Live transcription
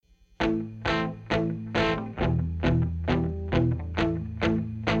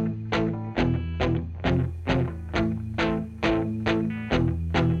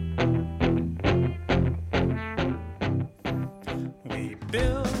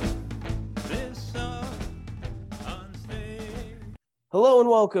Hello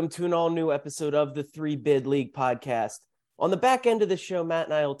and welcome to an all-new episode of the Three Bid League podcast. On the back end of the show, Matt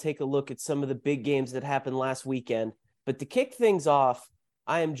and I will take a look at some of the big games that happened last weekend. But to kick things off,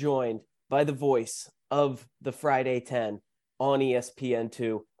 I am joined by the voice of the Friday 10 on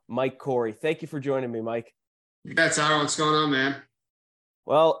ESPN2, Mike Corey. Thank you for joining me, Mike. Yeah, Tyler, what's going on, man?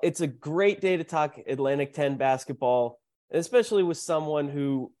 Well, it's a great day to talk Atlantic 10 basketball, especially with someone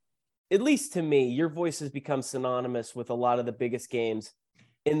who, at least to me, your voice has become synonymous with a lot of the biggest games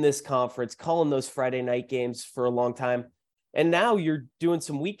in this conference, calling those Friday night games for a long time. And now you're doing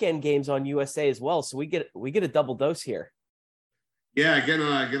some weekend games on USA as well. So we get a double dose here. Yeah, get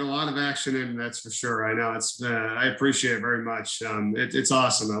a lot of action in, that's for sure. I know I appreciate it very much. It's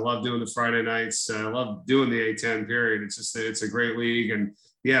awesome. I love doing the Friday nights. I love doing the A10 period. It's a great league, and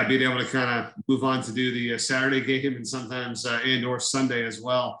yeah, being able to kind of move on to do the Saturday game and sometimes and or Sunday as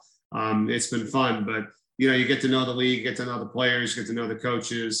well. It's been fun, but you get to know the league, get to know the players, get to know the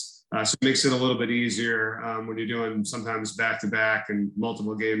coaches. So it makes it a little bit easier when you're doing sometimes back-to-back and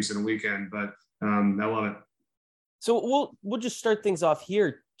multiple games in a weekend. But I love it. So we'll just start things off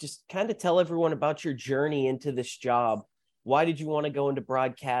here. Just kind of tell everyone about your journey into this job. Why did you want to go into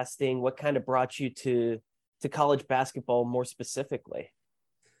broadcasting? What kind of brought you to college basketball more specifically?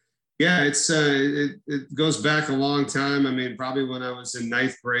 Yeah, it goes back a long time. I mean, probably when I was in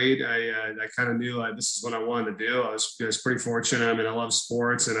ninth grade, I kind of knew this is what I wanted to do. I was pretty fortunate. I mean, I love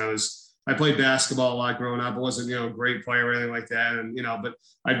sports, and I played basketball a lot growing up. I wasn't, a great player or anything like that. And, but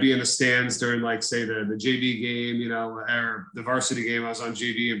I'd be in the stands during say the JV game, or the varsity game. I was on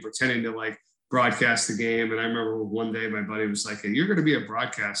JV and pretending to broadcast the game. And I remember one day my buddy was like, "Hey, you're going to be a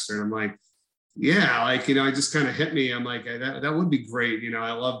broadcaster." And I'm like, yeah, it just kind of hit me. I'm like, that would be great.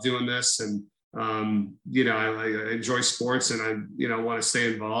 I love doing this, and, I enjoy sports, and I, want to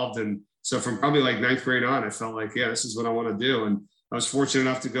stay involved. And so from probably ninth grade on, I felt like, yeah, this is what I want to do. And I was fortunate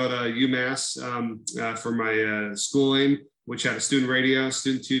enough to go to UMass for my schooling, which had a student radio,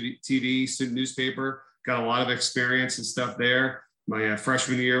 student TV, student newspaper. Got a lot of experience and stuff there. My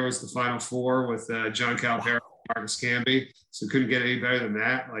freshman year was the Final Four with John Calipari, Marcus Camby. So couldn't get any better than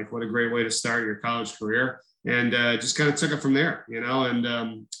that. What a great way to start your college career. And just kind of took it from there,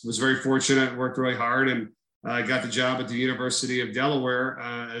 and was very fortunate, worked really hard, and got the job at the University of Delaware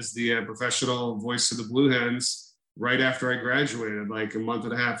as the professional voice of the Blue Hens right after I graduated, a month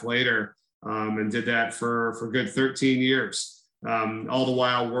and a half later, and did that for a good 13 years, all the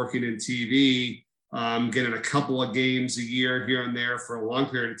while working in TV, getting a couple of games a year here and there for a long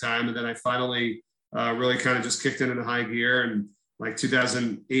period of time. And then I finally really kind of just kicked it into high gear, and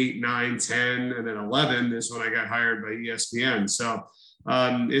 2008, 9, 10, and then 11 is when I got hired by ESPN. So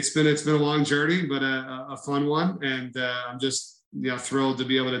it's been a long journey, but a fun one. And I'm just, thrilled to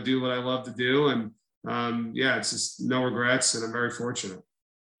be able to do what I love to do. And it's just no regrets, and I'm very fortunate.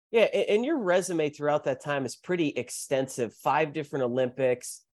 Yeah, and your resume throughout that time is pretty extensive. 5 different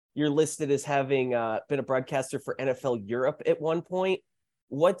Olympics. You're listed as having been a broadcaster for NFL Europe at one point.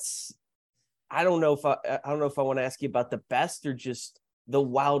 I don't know if I want to ask you about the best or just the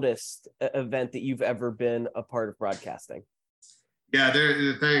wildest event that you've ever been a part of broadcasting. Yeah,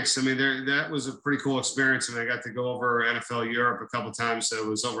 thanks. I mean, that was a pretty cool experience, and I got to go over NFL Europe a couple of times. So I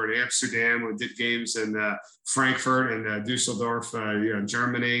was over in Amsterdam. We did games in Frankfurt and Dusseldorf,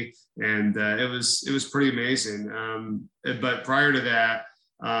 Germany, and it was pretty amazing. But prior to that,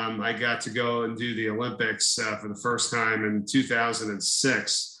 I got to go and do the Olympics for the first time in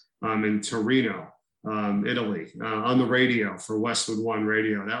 2006 in Torino, Italy, on the radio for Westwood One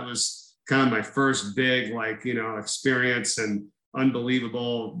Radio. That was kind of my first big experience and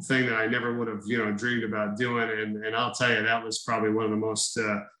unbelievable thing that I never would have dreamed about doing, and I'll tell you, that was probably one of the most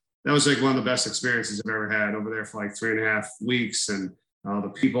that was one of the best experiences I've ever had over there for 3.5 weeks, and the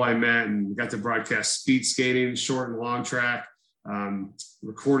people I met, and got to broadcast speed skating, short and long track,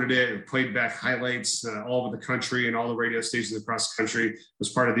 recorded it and played back highlights all over the country, and all the radio stations across the country was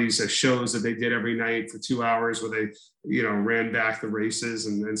part of these shows that they did every night for 2 hours, where they ran back the races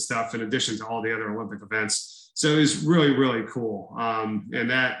and stuff, in addition to all the other Olympic events. So it was really, really cool. And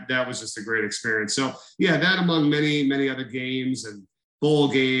that was just a great experience. So yeah, that among many, many other games and bowl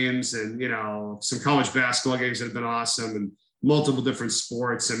games and, some college basketball games that have been awesome, and multiple different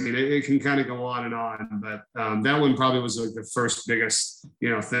sports. I mean, it can kind of go on, but that one probably was the first biggest,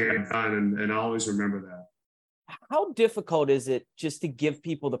 thing I've done. And I always remember that. How difficult is it just to give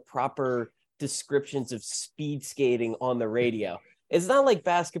people the proper descriptions of speed skating on the radio? It's not like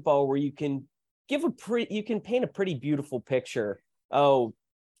basketball where you can paint a pretty beautiful picture. Oh,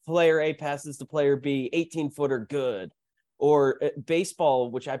 player A passes to player B, 18-footer good. Or baseball,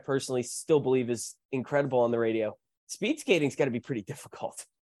 which I personally still believe is incredible on the radio. speed skating's got to be pretty difficult.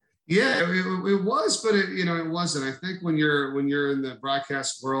 Yeah, it was, but it wasn't. I think when you're in the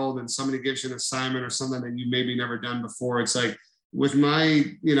broadcast world and somebody gives you an assignment or something that you maybe never done before, it's like with my,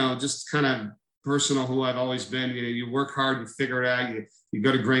 just kind of personal who I've always been, you work hard, you figure it out, you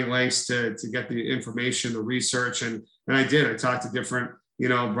go to great lengths to get the information, the research. And I did. I talked to different,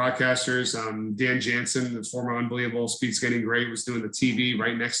 broadcasters. Dan Jansen, the former Unbelievable Speed Skating Great, was doing the TV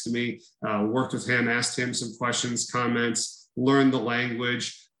right next to me, worked with him, asked him some questions, comments, learned the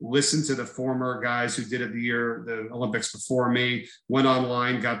language, listened to the former guys who did it the Olympics before me, went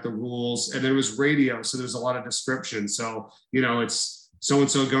online, got the rules, and there was radio. So there's a lot of description. So, it's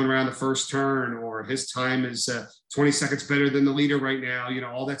so-and-so going around the first turn, or his time is 20 seconds better than the leader right now.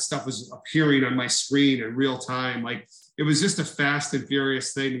 All that stuff was appearing on my screen in real time. Like, it was just a fast and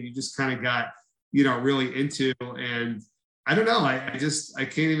furious thing that you just kind of got, really into. And I don't know, I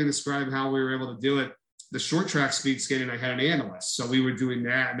can't even describe how we were able to do it. The short track speed skating, I had an analyst. So we were doing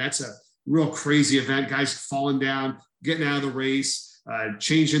that. And that's a real crazy event. Guys falling down, getting out of the race,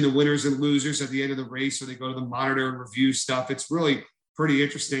 changing the winners and losers at the end of the race, so they go to the monitor and review stuff. It's really pretty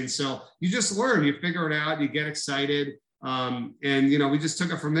interesting. So you just learn, you figure it out, you get excited. And, we just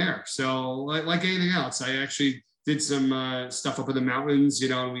took it from there. So like anything else, I actually did some stuff up in the mountains,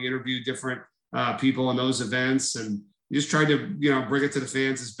 and we interviewed different people in those events, and you just tried to, bring it to the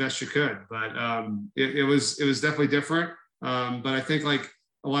fans as best you could. But it was definitely different. But I think, like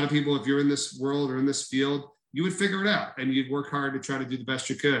a lot of people, if you're in this world or in this field, you would figure it out and you'd work hard to try to do the best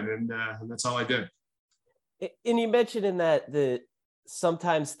you could. And that's all I did. And you mentioned in that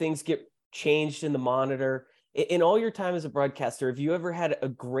sometimes things get changed in the monitor. In all your time as a broadcaster, have you ever had a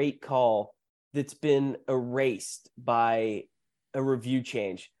great call that's been erased by a review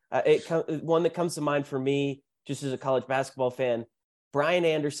change? One that comes to mind for me, just as a college basketball fan, Brian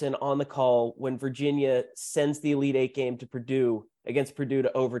Anderson on the call when Virginia sends the Elite Eight game to against Purdue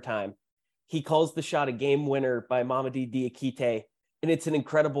to overtime. He calls the shot a game winner by Mamadi Diakite, and it's an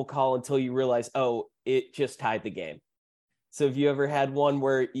incredible call until you realize, oh, it just tied the game. So have you ever had one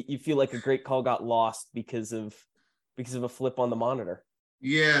where you feel like a great call got lost because of a flip on the monitor?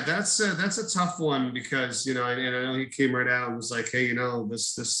 Yeah, that's a tough one because, and I know he came right out and was like, hey,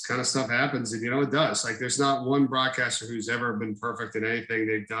 this kind of stuff happens. And, it does. Like, there's not one broadcaster who's ever been perfect in anything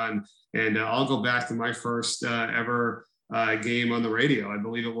they've done. And I'll go back to my first ever game on the radio. I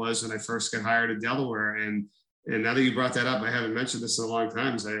believe it was when I first got hired at Delaware. And now that you brought that up, I haven't mentioned this in a long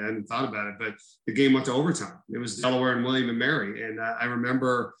time because I hadn't thought about it, but the game went to overtime. It was Delaware and William and Mary. And I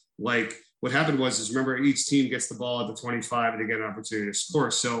remember, like, what happened was remember, each team gets the ball at the 25 and they get an opportunity to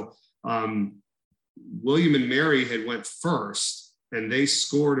score. So William and Mary had went first and they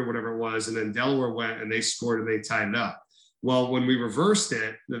scored or whatever it was. And then Delaware went and they scored and they tied it up. Well, when we reversed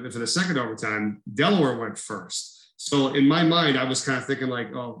it for the second overtime, Delaware went first. So in my mind, I was kind of thinking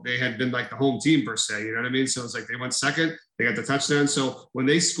like, oh, they had been like the home team per se, you know what I mean? So it's like they went second, they got the touchdown. So when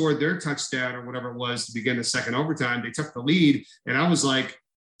they scored their touchdown or whatever it was to begin the second overtime, they took the lead. And I was like,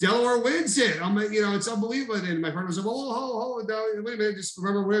 Delaware wins it. I'm like, it's unbelievable. And my partner was like, wait a minute. Just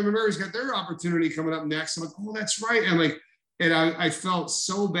remember, William and Mary's got their opportunity coming up next. I'm like, oh, that's right. And I felt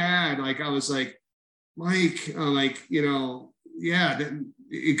so bad. Like, I was like, Mike, yeah,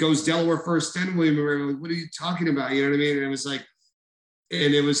 it goes Delaware first, then William and Mary. Like, what are you talking about? You know what I mean? And it was like,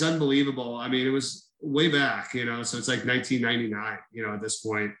 and it was unbelievable. I mean, it was way back, so it's like 1999, at this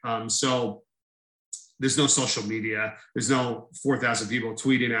point. So there's no social media. There's no 4,000 people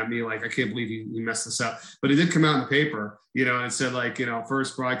tweeting at me like, I can't believe you messed this up. But it did come out in the paper, and it said like,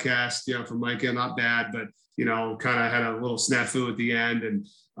 first broadcast, from Micah, not bad, but, kind of had a little snafu at the end. And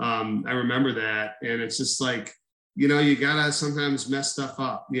I remember that. And it's just like, you got to sometimes mess stuff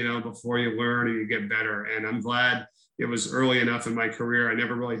up, before you learn and you get better. And I'm glad it was early enough in my career. I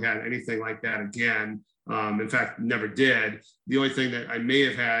never really had anything like that again. In fact, never did. The only thing that I may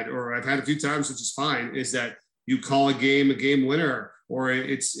have had, or I've had a few times, which is fine, is that you call a game winner, or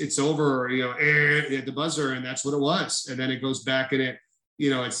it's over, at the buzzer, and that's what it was. And then it goes back and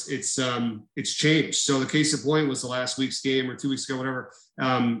it's changed. So the case in point was the last week's game or 2 weeks ago, whatever,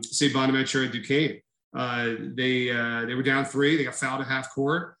 St. Bonaventure and Duquesne. They were down 3. They got fouled at half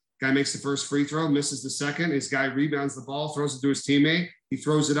court. Guy makes the first free throw, misses the second. His guy rebounds the ball, throws it to his teammate. He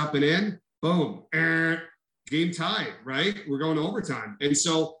throws it up and in. Boom, game tied, right? We're going to overtime. And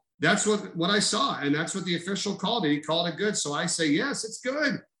so that's what I saw. And that's what the official called it. He called it good. So I say, yes, it's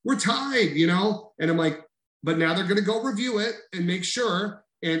good. We're tied, And I'm like, but now they're going to go review it and make sure.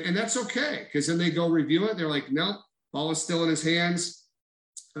 And that's okay. Because then they go review it. They're like, nope, ball is still in his hands.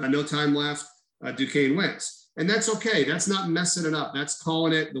 No time left. Duquesne wins. And that's okay. That's not messing it up. That's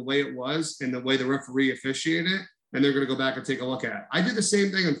calling it the way it was and the way the referee officiated it. and they're going to go back and take a look at it. I did the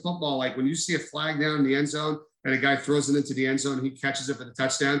same thing in football. Like when you see a flag down in the end zone and a guy throws it into the end zone and he catches it for the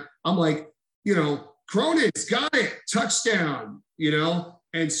touchdown, I'm like, Cronin's got it, touchdown,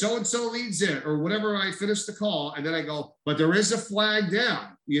 and so-and-so leads it or whatever. I finish the call and then I go, but there is a flag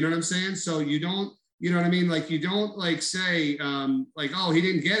down. You know what I'm saying? So you don't, you know what I mean? Like you don't like say oh, he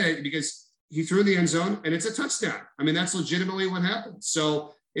didn't get it because he threw in the end zone and it's a touchdown. I mean, that's legitimately what happened.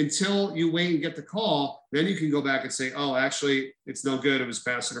 So until you wait and get the call, then you can go back and say, oh, actually it's no good. It was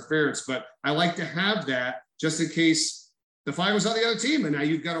pass interference. But I like to have that just in case the flag was on the other team and now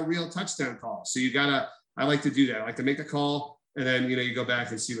you've got a real touchdown call. So I like to do that. I like to make the call and then, you go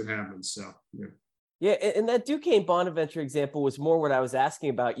back and see what happens. So, yeah. Yeah, and that Duquesne Bonaventure example was more what I was asking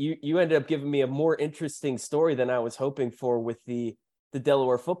about. You ended up giving me a more interesting story than I was hoping for with the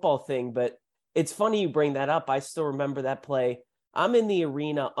Delaware football thing. But it's funny you bring that up. I still remember that play. I'm in the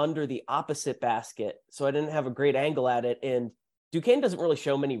arena under the opposite basket, so I didn't have a great angle at it. And Duquesne doesn't really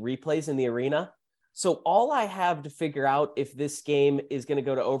show many replays in the arena. So all I have to figure out if this game is going to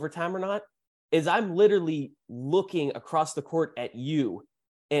go to overtime or not is I'm literally looking across the court at you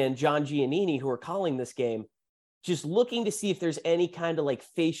and John Giannini, who are calling this game, just looking to see if there's any kind of like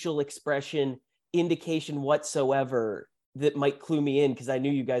facial expression indication whatsoever that might clue me in, because I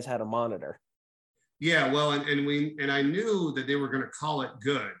knew you guys had a monitor. Yeah, well, and I knew that they were going to call it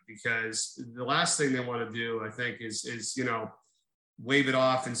good, because the last thing they want to do, I think, is wave it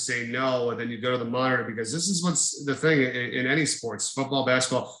off and say no, and then you go to the monitor, because this is what's the thing in any sports, football,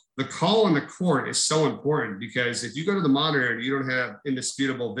 basketball. The call on the court is so important, because if you go to the monitor and you don't have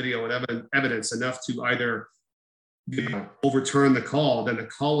indisputable video and evidence enough to either overturn the call, then the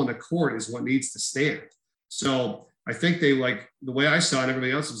call on the court is what needs to stand. So I think they, like the way I saw it, and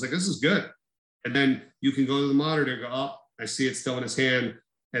everybody else was like, this is good. And then you can go to the monitor, go, oh, I see it still in his hand,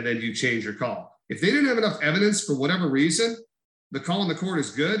 and then you change your call. If they didn't have enough evidence for whatever reason, the call on the court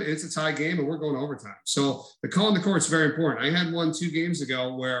is good. It's a tie game and we're going to overtime. So the call on the court is very important. I had one 2 games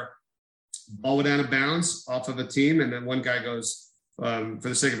ago where ball went out of bounds off of a team, and then one guy goes, for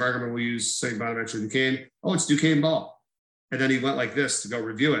the sake of argument, we'll use St. Bonaventure Duquesne. Oh, it's Duquesne ball. And then he went like this to go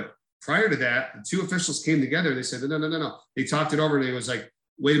review it. Prior to that, the 2 officials came together. They said, no. They talked it over and he was like,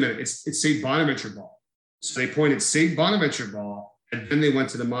 wait a minute, it's St. Bonaventure ball. So they pointed St. Bonaventure ball, and then they went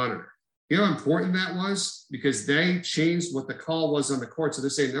to the monitor. You know how important that was? Because they changed what the call was on the court. So they're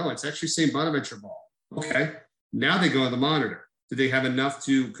saying, no, it's actually St. Bonaventure ball. Okay. Now they go to the monitor. Do they have enough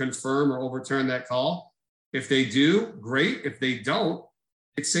to confirm or overturn that call? If they do, great. If they don't,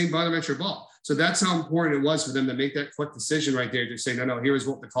 it's St. Bonaventure ball. So that's how important it was for them to make that quick decision right there to say, no, here's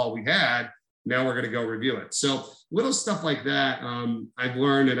what the call we had. Now we're going to go review it. So little stuff like that, I've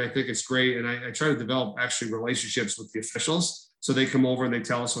learned, and I think it's great. And I try to develop actually relationships with the officials. So they come over and they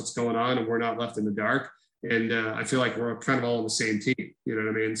tell us what's going on, and we're not left in the dark. And I feel like we're kind of all on the same team. You know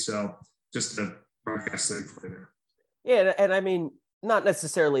what I mean? So just a broadcast thing for there. Yeah, and I mean, not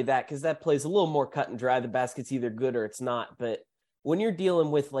necessarily that, because that plays a little more cut and dry. The basket's either good or it's not. But when you're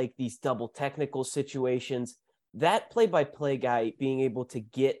dealing with like these double technical situations, that play-by-play guy being able to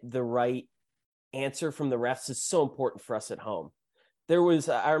get the right answer from the refs is so important for us at home. There was,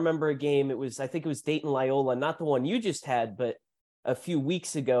 I remember a game, I think it was Dayton Loyola, not the one you just had, but a few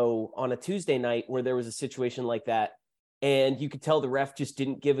weeks ago on a Tuesday night, where there was a situation like that. And you could tell the ref just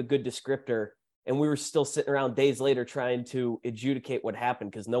didn't give a good descriptor. And we were still sitting around days later trying to adjudicate what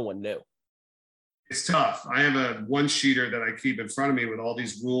happened because no one knew. It's tough. I have a one sheeter that I keep in front of me with all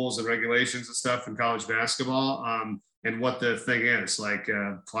these rules and regulations and stuff in college basketball. And what the thing is, like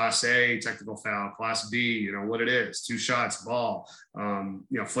class A, technical foul, class B, what it is, 2 shots, ball,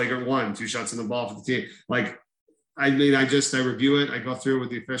 flagrant 1, 2 shots in the ball for the team. Like, I review it, I go through it with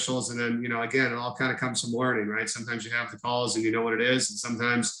the officials, and then, again, it all kind of comes from learning, right? Sometimes you have the calls and you know what it is, and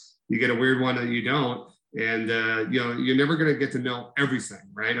sometimes you get a weird one that you don't. And, you're never going to get to know everything,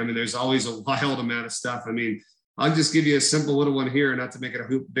 right? I mean, there's always a wild amount of stuff. I mean, I'll just give you a simple little one here, not to make it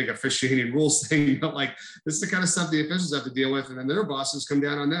a big officiating rules thing, but like, this is the kind of stuff the officials have to deal with. And then their bosses come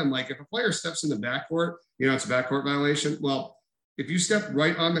down on them. Like, if a player steps in the backcourt, it's a backcourt violation. Well, if you step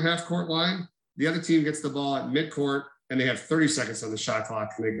right on the half court line, the other team gets the ball at midcourt and they have 30 seconds on the shot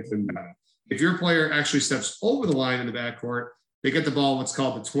clock and they get them down. If your player actually steps over the line in the backcourt, they get the ball what's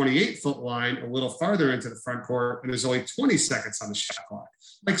called the 28-foot line, a little farther into the front court, and there's only 20 seconds on the shot clock.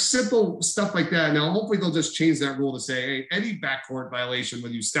 Like simple stuff like that. Now, hopefully they'll just change that rule to say, hey, any backcourt violation,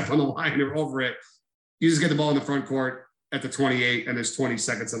 when you step on the line or over it, you just get the ball in the front court at the 28, and there's 20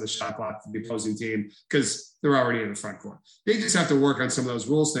 seconds on the shot clock for the opposing team because they're already in the front court. They just have to work on some of those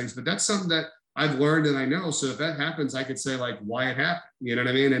rules things, but that's something that I've learned and I know. So if that happens, I could say like why it happened. You know what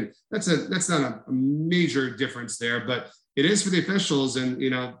I mean? And that's not a major difference there, but it is for the officials. And, you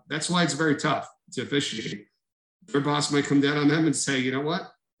know, that's why it's very tough to officiate. Their boss might come down on them and say, you know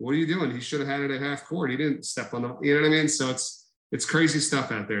what are you doing? He should have had it at half court. He didn't step on the, you know what I mean? So it's crazy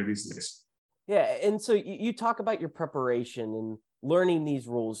stuff out there these days. Yeah. And so you talk about your preparation and learning these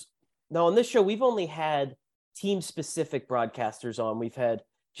rules. Now on this show, we've only had team specific broadcasters on. We've had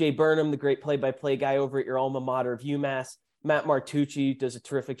Jay Burnham, the great play-by-play guy over at your alma mater of UMass. Matt Martucci does a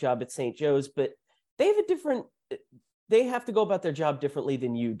terrific job at St. Joe's, but they have to go about their job differently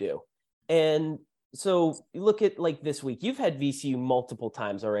than you do. And so you look at like this week, you've had VCU multiple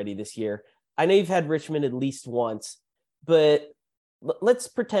times already this year. I know you've had Richmond at least once, but let's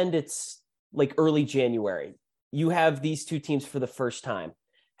pretend it's like early January. You have these two teams for the first time.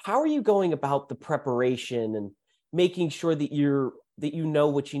 How are you going about the preparation and making sure that you know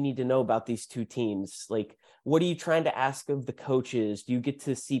what you need to know about these two teams? Like, what are you trying to ask of the coaches? Do you get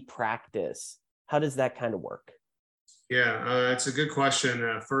to see practice? How does that kind of work? Yeah, it's a good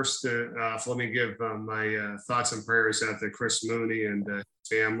question. First, let me give my thoughts and prayers out to Chris Mooney and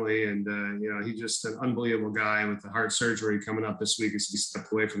family. And, you know, he's just an unbelievable guy with the heart surgery coming up this week as he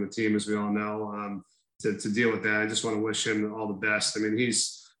stepped away from the team, as we all know, to deal with that. I just want to wish him all the best. I mean,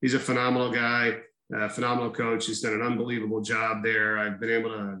 he's a phenomenal guy, phenomenal coach. He's done an unbelievable job there. I've been able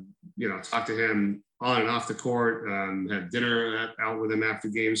to, you know, talk to him on and off the court, had dinner out with him after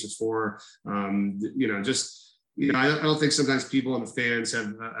games before, you know, I don't think sometimes people and the fans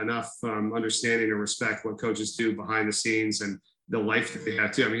have enough understanding or respect what coaches do behind the scenes and the life that they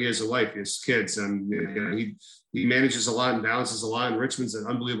have too. I mean, he has a life, he has kids, and you know, he manages a lot and balances a lot. And Richmond's an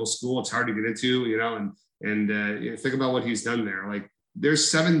unbelievable school. It's hard to get into, you know, and you know, think about what he's done there. Like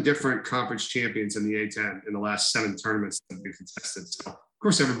there's 7 different conference champions in the A10 in the last 7 tournaments that have been contested. So of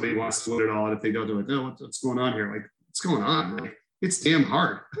course everybody wants to win it all. And if they don't, they're like, oh, what's going on here? Like, what's going on? Like, it's damn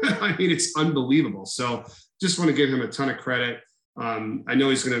hard. I mean, it's unbelievable. So just want to give him a ton of credit. I know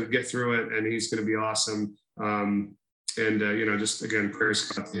he's going to get through it and he's going to be awesome. You know, just again, prayers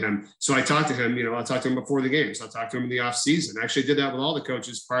to him. So I talked to him, you know, I'll talk to him before the games. I'll talk to him in the off season. I actually did that with all the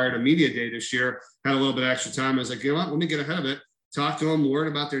coaches prior to media day this year, had a little bit of extra time. I was like, you know what, let me get ahead of it. Talk to them, learn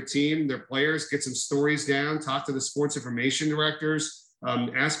about their team, their players, get some stories down, talk to the sports information directors,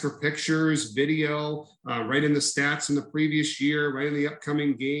 ask for pictures, video, write in the stats from the previous year, write in the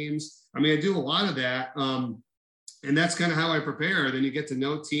upcoming games. I mean, I do a lot of that. And that's kind of how I prepare. Then you get to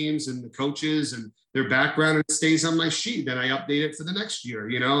know teams and the coaches and their background, and it stays on my sheet. Then I update it for the next year,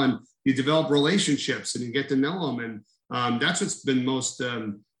 you know, and you develop relationships and you get to know them. And that's what's been most,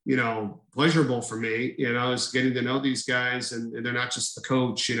 you know, pleasurable for me, you know, is getting to know these guys, and they're not just the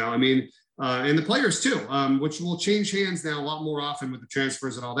coach, you know, I mean, and the players too, which will change hands now a lot more often with the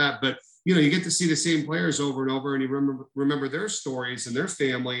transfers and all that. But, you know, you get to see the same players over and over, and you remember their stories and their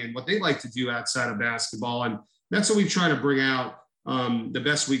family and what they like to do outside of basketball. And that's what we try to bring out the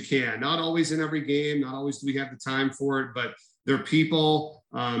best we can. Not always in every game, not always do we have the time for it, but they're people,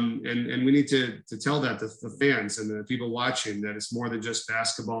 and we need to tell that to the fans and the people watching that it's more than just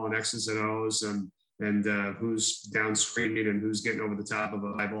basketball and X's and O's and who's down screening and who's getting over the top of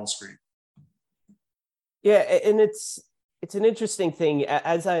a high ball screen. Yeah, and it's an interesting thing.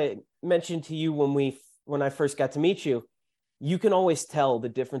 As I mentioned to you when I first got to meet you, you can always tell the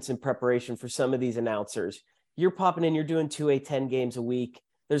difference in preparation for some of these announcers. You're popping in, you're doing 2 A10 games a week.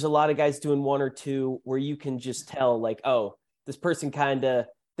 There's a lot of guys doing 1 or 2 where you can just tell like, oh, this person kind of,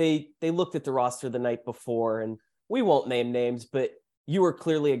 they looked at the roster the night before, and we won't name names, but you are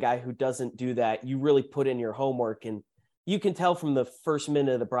clearly a guy who doesn't do that. You really put in your homework, and you can tell from the first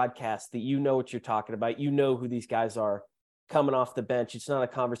minute of the broadcast that you know what you're talking about. You know who these guys are coming off the bench. It's not a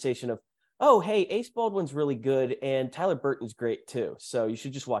conversation of, oh, hey, Ace Baldwin's really good and Tyler Burton's great too, so you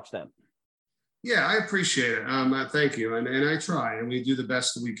should just watch them. Yeah, I appreciate it. Thank you. And I try, and we do the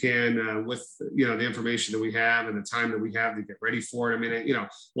best that we can with, you know, the information that we have and the time that we have to get ready for it. I mean, you know,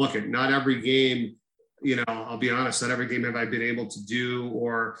 look, not every game, you know, I'll be honest, not every game have I been able to do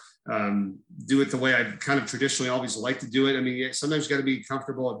or do it the way I kind of traditionally always like to do it. I mean, sometimes you got to be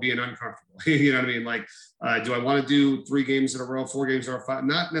comfortable at being uncomfortable. You know what I mean? Like, do I want to do 3 games in a row, 4 games in a row? 5?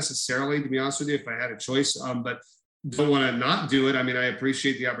 Not necessarily, to be honest with you, if I had a choice, but don't want to not do it. I mean, I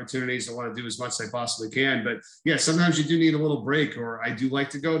appreciate the opportunities. I want to do as much as I possibly can, but yeah, sometimes you do need a little break, or I do like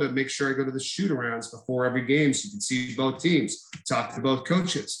to go to make sure I go to the shoot arounds before every game so you can see both teams, talk to both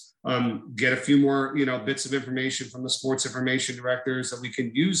coaches, get a few more, you know, bits of information from the sports information directors that we can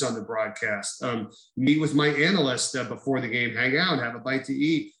use on the broadcast, meet with my analyst before the game, hang out, have a bite to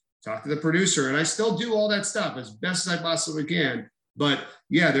eat, talk to the producer. And I still do all that stuff as best as I possibly can. But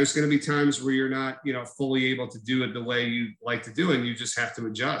yeah, there's going to be times where you're not, fully able to do it the way you like to do it, and you just have to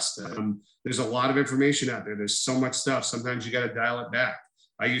adjust. There's a lot of information out there. There's so much stuff. Sometimes you got to dial it back.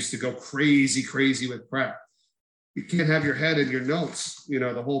 I used to go crazy with prep. You can't have your head in your notes,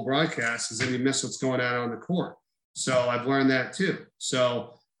 the whole broadcast, because then you miss what's going on the court. So I've learned that too.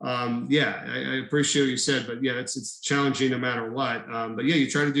 So I appreciate what you said, but yeah, it's challenging no matter what. But yeah, you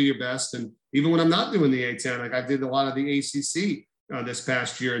try to do your best. And even when I'm not doing the A10, like I did a lot of the ACC this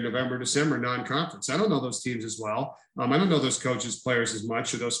past year in November, December, non-conference. I don't know those teams as well. I don't know those coaches, players as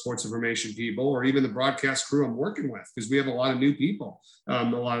much, or those sports information people, or even the broadcast crew I'm working with, because we have a lot of new people a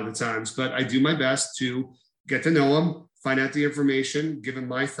lot of the times. But I do my best to get to know them, find out the information, give them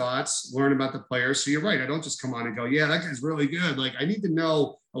my thoughts, learn about the players. So you're right. I don't just come on and go, yeah, that guy's really good. Like I need to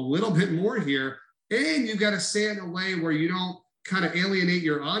know a little bit more here. And you got to say it in a way where you don't kind of alienate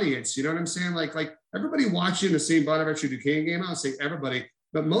your audience. You know what I'm saying? Like everybody watching the St. Bonaventure Duquesne game, I don't say everybody,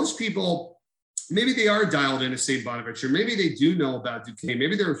 but most people, maybe they are dialed into St. Bonaventure. Maybe they do know about Duquesne.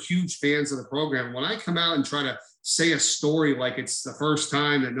 Maybe they're huge fans of the program. When I come out and try to say a story like it's the first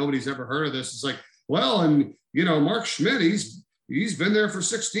time that nobody's ever heard of this, it's like, well, and Mark Schmidt, he's been there for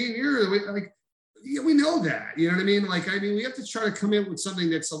 16 years. We know that, you know what I mean? We have to try to come in with something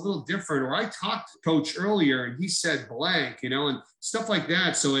that's a little different. Or I talked to Coach earlier and he said blank, and stuff like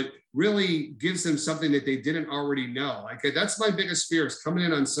that. So it really gives them something that they didn't already know. That's my biggest fear, is coming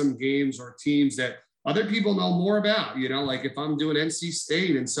in on some games or teams that other people know more about, like if I'm doing NC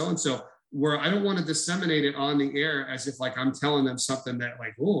State and so, where I don't want to disseminate it on the air as if I'm telling them something that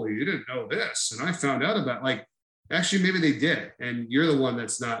oh, you didn't know this and I found out about, actually maybe they did. And you're the one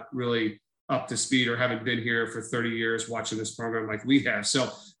that's not really up to speed or haven't been here for 30 years watching this program like we have.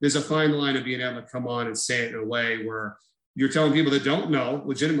 So there's a fine line of being able to come on and say it in a way where you're telling people that don't know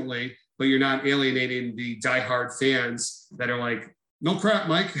legitimately, but you're not alienating the diehard fans that are like, no crap,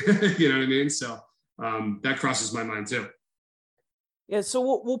 Mike. You know what I mean? So that crosses my mind too. Yeah, so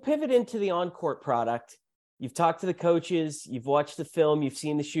we'll pivot into the on-court product. You've talked to the coaches, you've watched the film, you've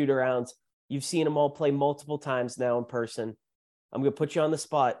seen the shoot-arounds, you've seen them all play multiple times now in person. I'm going to put you on the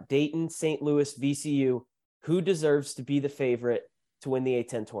spot. Dayton, St. Louis, VCU, who deserves to be the favorite to win the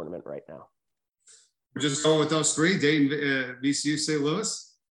A10 tournament right now? We're just going with those three, Dayton, VCU, St.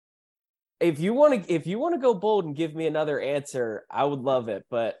 Louis. If you want to go bold and give me another answer, I would love it.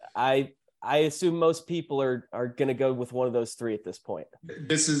 But I assume most people are going to go with one of those three at this point.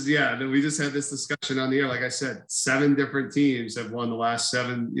 We just had this discussion on the air. Like I said, 7 different teams have won the last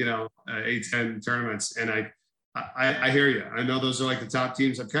 7, A10 tournaments. And I hear you. I know those are like the top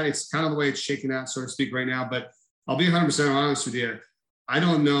teams. It's kind of the way it's shaking out, so to speak, right now. But I'll be 100% honest with you. I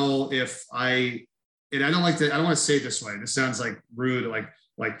don't know if I don't want to say it this way. This sounds like rude,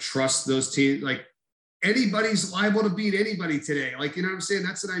 like trust those teams. Like anybody's liable to beat anybody today. You know what I'm saying?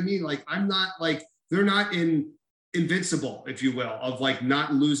 That's what I mean. I'm not they're not invincible, if you will, of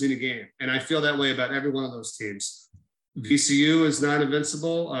not losing a game. And I feel that way about every one of those teams. VCU is not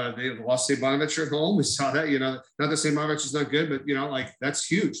invincible. They lost St. Bonaventure at home. We saw that, not that St. Bonaventure is not good, but that's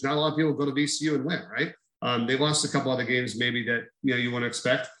huge. Not a lot of people go to VCU and win, right? They lost a couple other games maybe that, you want to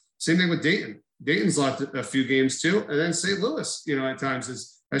expect. Same thing with Dayton. Dayton's lost a few games too. And then St. Louis, at times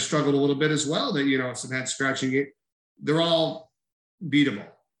has struggled a little bit as well, that, some had scratching it. They're all beatable,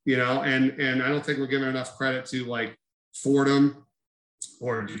 and I don't think we're giving enough credit to Fordham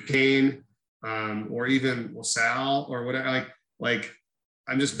or Duquesne, or even LaSalle or whatever.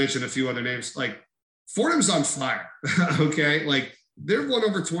 I'm just mentioning a few other names. Fordham's on fire. Okay. They've won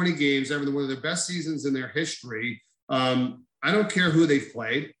over 20 games, having one of their best seasons in their history. I don't care who they've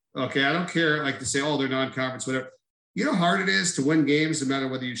played. Okay. I don't care to say, oh, they're non-conference, whatever. You know how hard it is to win games, no matter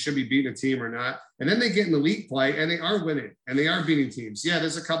whether you should be beating a team or not. And then they get in the league play and they are winning and they are beating teams. Yeah,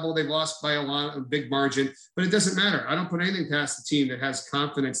 there's a couple they've lost by a big margin, but it doesn't matter. I don't put anything past the team that has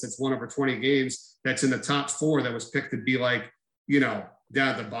confidence that's won over 20 games, that's in the top 4, that was picked to be down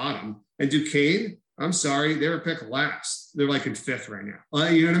at the bottom. And Duquesne, I'm sorry, they were picked last. They're in 5th right now.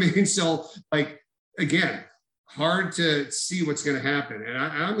 You know what I mean? So again, hard to see what's going to happen. And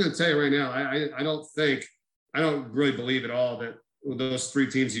I'm going to tell you right now, I don't really believe at all that those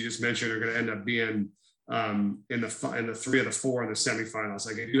 3 teams you just mentioned are going to end up being in the 3 of the 4 in the semifinals.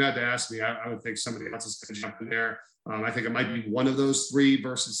 If you had to ask me, I would think somebody else is going to jump in there. I think it might be one of those 3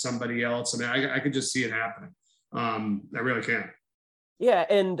 versus somebody else. I could just see it happening. I really can. Yeah,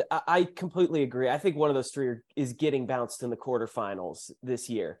 and I completely agree. I think one of those 3 is getting bounced in the quarterfinals this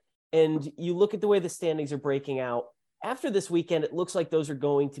year. And you look at the way the standings are breaking out. After this weekend, it looks like those are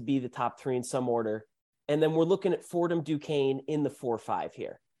going to be the top 3 in some order. And then we're looking at Fordham, Duquesne in the 4-5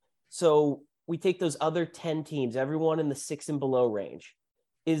 here. So we take those other 10 teams, everyone in the 6 and below range,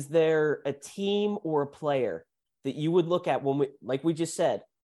 is there a team or a player that you would look at when we, like we just said,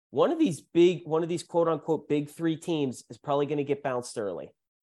 one of these quote unquote big 3 teams is probably going to get bounced early?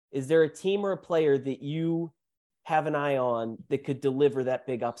 Is there a team or a player that you have an eye on that could deliver that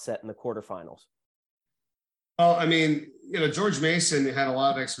big upset in the quarterfinals? Well, I mean, George Mason had a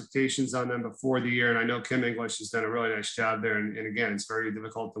lot of expectations on them before the year, and I know Kim English has done a really nice job there. And again, it's very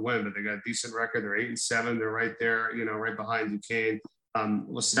difficult to win, but they got a decent record. They're 8-7. They're right there, right behind Duquesne.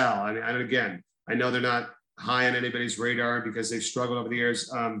 LaSalle. I mean, and again, I know they're not high on anybody's radar because they've struggled over the years.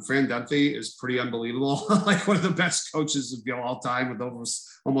 Fran Dunphy is pretty unbelievable, like one of the best coaches of all time with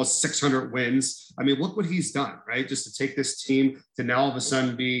almost 600 wins. I mean, look what he's done, right? Just to take this team to now all of a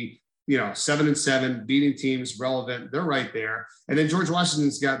sudden be 7-7, beating teams relevant. They're right there. And then George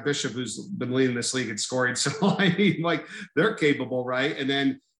Washington's got Bishop, who's been leading this league in scoring. So I mean, like, they're capable, right? And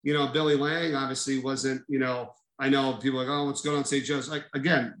then, Billy Lang obviously wasn't, I know people are like, oh, what's going on St. Joe's? Like,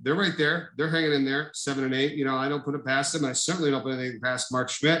 again, they're right there. They're hanging in there, 7-8. I don't put it past them. I certainly don't put anything past Mark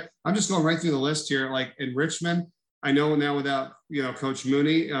Schmidt. I'm just going right through the list here. Like in Richmond, I know now without, Coach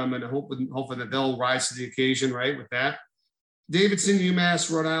Mooney, and hoping that they'll rise to the occasion, right, with that. Davidson, UMass,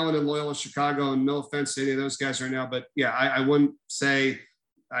 Rhode Island, and Loyola Chicago, and no offense to any of those guys right now, but yeah, I wouldn't say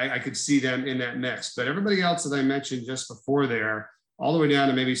I could see them in that mix. But everybody else that I mentioned just before there, all the way down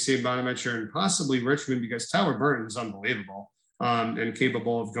to maybe St. Bonaventure and possibly Richmond, because Tyler Burton is unbelievable and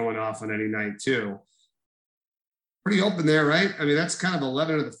capable of going off on any night too. Pretty open there, right? I mean, that's kind of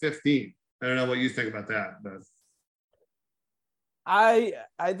 11 of the 15. I don't know what you think about that, but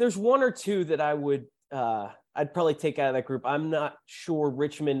there's one or two that I would I'd probably take out of that group. I'm not sure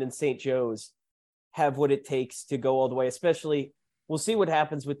Richmond and St. Joe's have what it takes to go all the way, especially we'll see what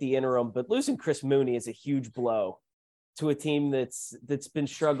happens with the interim, but losing Chris Mooney is a huge blow to a team that's been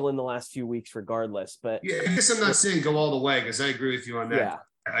struggling the last few weeks regardless. But yeah, I guess I'm not saying go all the way because I agree with you on that. Yeah.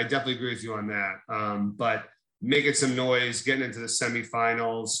 I definitely agree with you on that. But making some noise, getting into the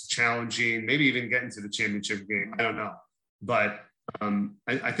semifinals, challenging, maybe even getting to the championship game. I don't know. But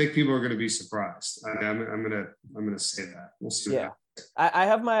I think people are going to be surprised. I'm going to say that. We'll see. Yeah, I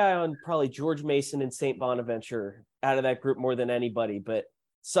have my eye on probably George Mason and St. Bonaventure out of that group more than anybody. But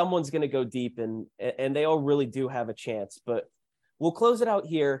someone's going to go deep, and they all really do have a chance. But we'll close it out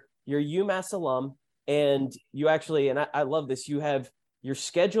here. You're UMass alum, and you actually, and I love this, you have your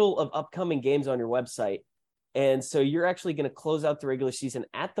schedule of upcoming games on your website. And so you're actually going to close out the regular season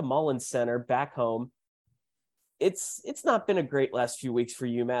at the Mullins Center back home. It's not been a great last few weeks for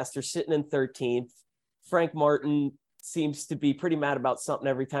UMass. They're sitting in 13th. Frank Martin seems to be pretty mad about something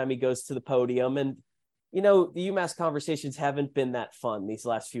every time he goes to the podium. And, the UMass conversations haven't been that fun these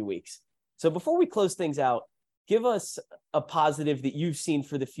last few weeks. So before we close things out, give us a positive that you've seen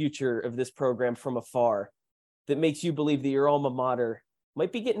for the future of this program from afar that makes you believe that your alma mater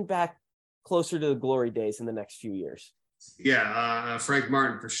might be getting back closer to the glory days in the next few years. Yeah, Frank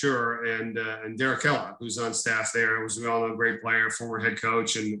Martin for sure, and Derek Kellogg, who's on staff there, was a great player, former head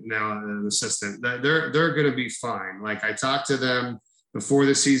coach, and now an assistant. They're going to be fine. Like, I talked to them before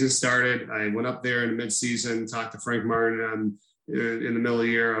the season started. I went up there in the midseason, talked to Frank Martin in the middle of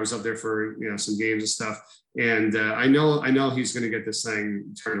the year. I was up there for some games and stuff, and I know he's going to get this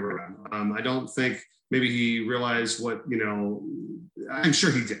thing turned around. I don't think maybe he realized what I'm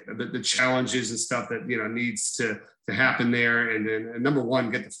sure he did, the challenges and stuff that needs to happen there, and then number one,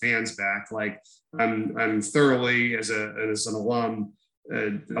 get the fans back. Like, I'm thoroughly as an alum,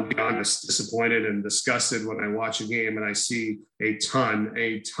 I'll be honest, disappointed and disgusted when I watch a game and I see a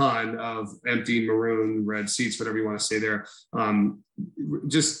ton of empty maroon, red seats, whatever you want to say there.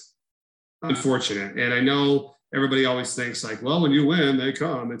 Just unfortunate. And I know everybody always thinks like, well, when you win, they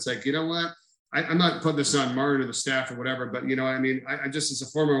come. It's like, you know what? I'm not putting this on Martin or the staff or whatever, but I just, as a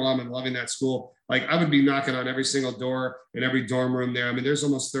former alum and loving that school, like, I would be knocking on every single door in every dorm room there. I mean, there's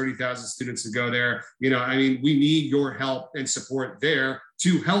almost 30,000 students that go there. We need your help and support there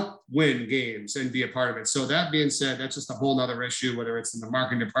to help win games and be a part of it. So that being said, that's just a whole nother issue, whether it's in the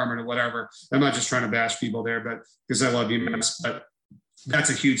marketing department or whatever. I'm not just trying to bash people there, but because I love UMass, but that's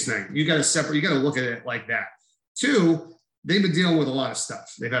a huge thing. You got to look at it like that. Two, they've been dealing with a lot of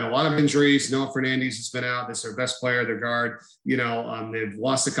stuff. They've had a lot of injuries. Noah Fernandez has been out. That's their best player, their guard. They've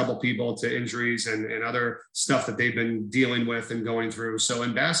lost a couple people to injuries and other stuff that they've been dealing with and going through. So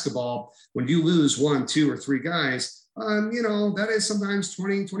in basketball, when you lose 1, 2, or 3 guys, that is sometimes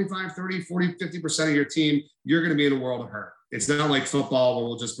 20, 25, 30, 40, 50% of your team. You're going to be in a world of hurt. It's not like football where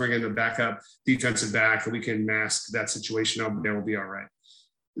we'll just bring in the backup defensive back and we can mask that situation up and we'll be all right.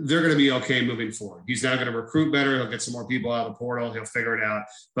 They're going to be okay moving forward. He's now going to recruit better. He'll get some more people out of the portal. He'll figure it out.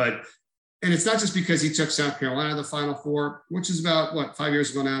 But And it's not just because he took South Carolina to the Final Four, which is about, 5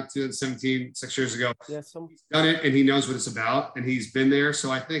 years ago now, 2017, 6 years ago. Yeah, He's done it, and he knows what it's about, and he's been there. So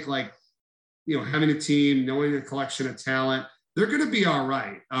I think, having a team, knowing a collection of talent, they're going to be all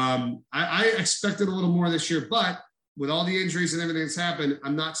right. I expected a little more this year, but with all the injuries and everything that's happened,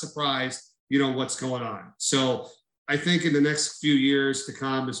 I'm not surprised, what's going on. So I think in the next few years to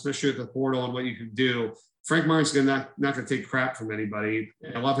come, especially with the portal and what you can do, Frank Martin's not going to take crap from anybody.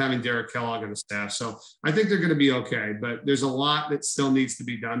 I love having Derek Kellogg on the staff. So I think they're going to be okay, but there's a lot that still needs to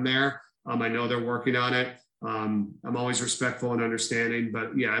be done there. I know they're working on it. I'm always respectful and understanding,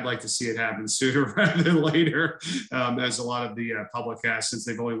 but yeah, I'd like to see it happen sooner rather than later, as a lot of the public has, since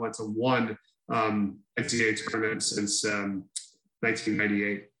they've only went to one NCAA tournament since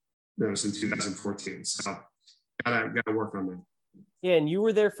 1998. That was in 2014. So gotta work on that. Yeah, and you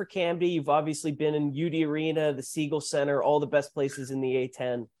were there for Camden. You've obviously been in UD Arena, the Siegel Center, all the best places in the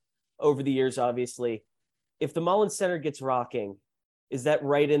A10 over the years, obviously. If the Mullins Center gets rocking, is that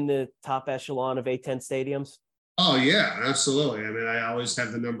right in the top echelon of A10 stadiums? Oh, yeah, absolutely. I mean, I always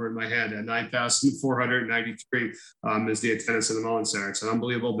have the number in my head at 9,493 is the attendance in the Mullins Center. It's an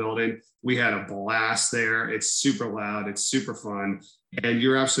unbelievable building. We had a blast there. It's super loud. It's super fun. And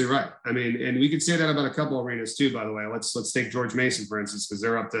you're absolutely right. I mean, and we could say that about a couple of arenas too, by the way. Let's take George Mason, for instance, because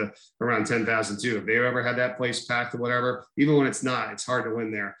they're up to around 10,000 too. If they ever had that place packed or whatever, even when it's not, it's hard to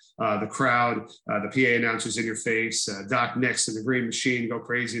win there. The crowd, the PA announcers in your face, Doc Nix and the Green Machine go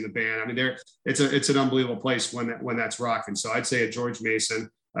crazy in the band. I mean, it's an unbelievable place when that's rocking. So I'd say at George Mason,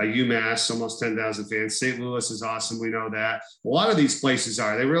 UMass, almost 10,000 fans. St. Louis is awesome. We know that. A lot of these places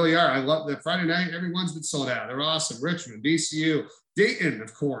are. They really are. I love that Friday night. Everyone's been sold out. They're awesome. Richmond, VCU, Dayton,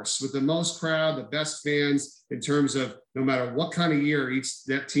 of course, with the most crowd, the best fans in terms of no matter what kind of year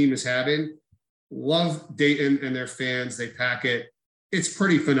that team is having. Love Dayton and their fans. They pack it. It's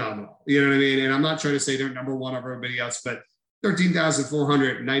pretty phenomenal. You know what I mean? And I'm not trying to say they're number one over everybody else, but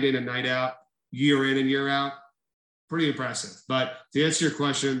 13,400 night in and night out, year in and year out. Pretty impressive. But to answer your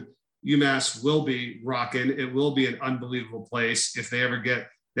question, UMass will be rocking. It will be an unbelievable place if they ever get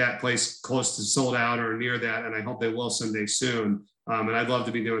that place close to sold out or near that. And I hope they will someday soon. And I'd love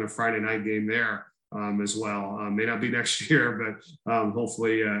to be doing a Friday night game there as well. May not be next year, but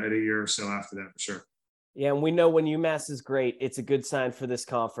hopefully in a year or so after that for sure. Yeah, and we know when UMass is great, it's a good sign for this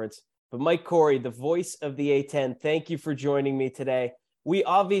conference. But Mike Corey, the voice of the A10, thank you for joining me today. We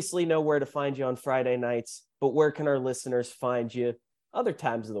obviously know where to find you on Friday nights, but where can our listeners find you other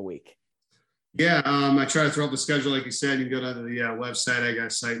times of the week? Yeah, I try to throw up the schedule, like you said. You can go to the website. I got a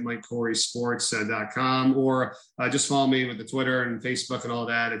site, MikeCoreySports.com, or just follow me with the Twitter and Facebook and all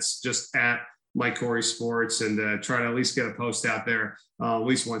that. It's just at Mike Corey Sports, and try to at least get a post out there at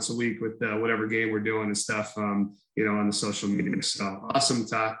least once a week with whatever game we're doing and stuff, on the social media. So awesome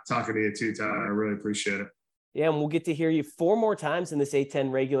talking to you too, Todd. I really appreciate it. Yeah, and we'll get to hear you 4 more times in this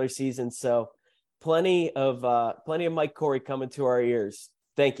A10 regular season. So plenty of Mike Corey coming to our ears.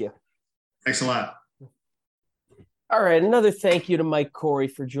 Thank you. Thanks a lot. All right, another thank you to Mike Corey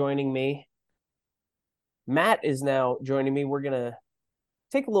for joining me. Matt is now joining me. We're going to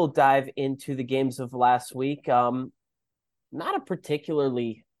take a little dive into the games of last week. Not a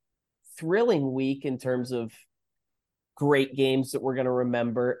particularly thrilling week in terms of great games that we're going to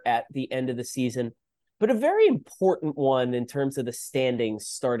remember at the end of the season, but a very important one in terms of the standings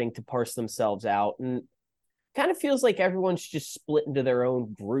starting to parse themselves out. And kind of feels like everyone's just split into their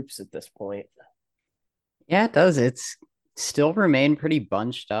own groups at this point. Yeah, it does. It's still remained pretty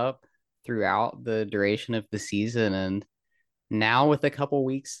bunched up throughout the duration of the season. And now with a couple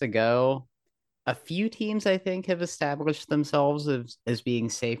weeks to go, a few teams, I think, have established themselves as being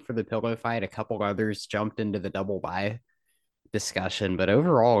safe for the pillow fight. A couple others jumped into the double bye discussion. But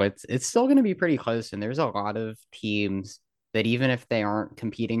overall, it's still going to be pretty close. And there's a lot of teams that even if they aren't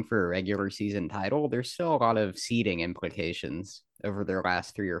competing for a regular season title, there's still a lot of seeding implications over their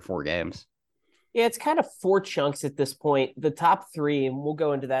last 3 or 4 games. Yeah, it's kind of 4 chunks at this point. The top 3, and we'll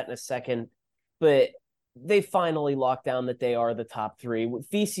go into that in a second, but they finally locked down that they are the top 3. With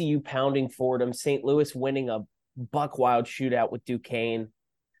VCU pounding Fordham, St. Louis winning a buck wild shootout with Duquesne.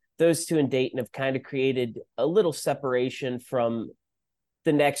 Those two in Dayton have kind of created a little separation from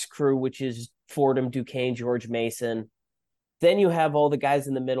the next crew, which is Fordham, Duquesne, George Mason. Then you have all the guys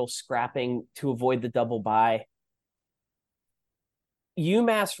in the middle scrapping to avoid the double bye.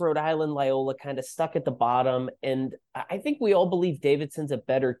 UMass, Rhode Island, Loyola kind of stuck at the bottom. And I think we all believe Davidson's a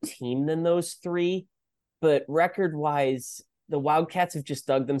better team than those 3. But record-wise, the Wildcats have just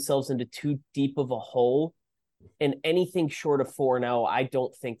dug themselves into too deep of a hole. And anything short of 4-0, I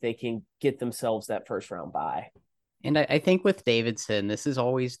don't think they can get themselves that first-round bye. And I think with Davidson, this is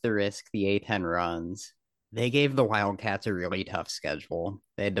always the risk the A10 runs. They gave the Wildcats a really tough schedule.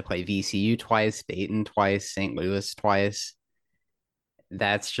 They had to play VCU twice, Dayton twice, St. Louis twice.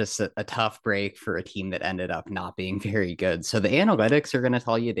 That's just a tough break for a team that ended up not being very good. So the analytics are going to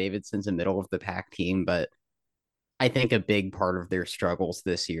tell you Davidson's a middle of the pack team, but I think a big part of their struggles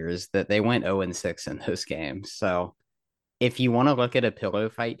this year is that they went 0-6 in those games. So if you want to look at a pillow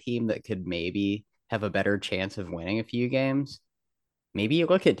fight team that could maybe have a better chance of winning a few games, maybe you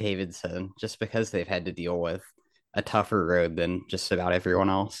look at Davidson just because they've had to deal with a tougher road than just about everyone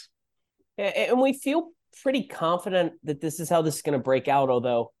else. And we feel pretty confident that this is how this is going to break out.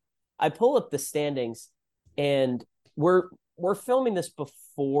 Although I pull up the standings, and we're filming this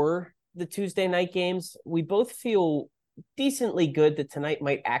before the Tuesday night games. We both feel decently good that tonight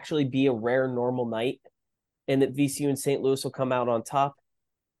might actually be a rare normal night, and that VCU and St. Louis will come out on top.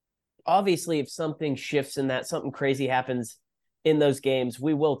 Obviously, if something shifts in that, something crazy happens in those games,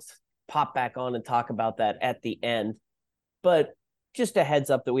 we will pop back on and talk about that at the end. But just a heads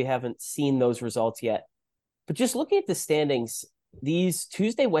up that we haven't seen those results yet. But just looking at the standings, these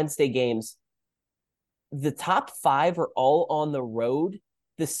Tuesday, Wednesday games, the top 5 are all on the road.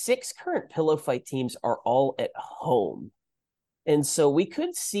 The 6 current pillow fight teams are all at home. And so we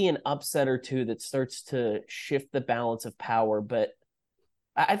could see an upset or two that starts to shift the balance of power. But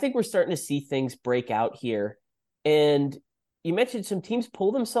I think we're starting to see things break out here. And you mentioned some teams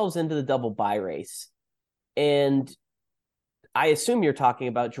pull themselves into the double bye race. And I assume you're talking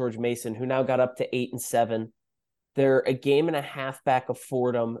about George Mason, who now got up to 8-7. They're a game and a half back of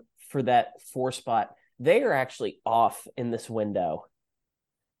Fordham for that 4 spot. They are actually off in this window.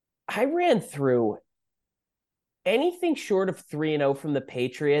 I ran through anything short of 3-0 from the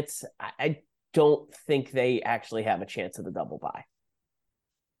Patriots. I don't think they actually have a chance of the double bye.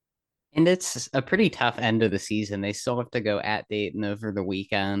 And it's a pretty tough end of the season. They still have to go at Dayton over the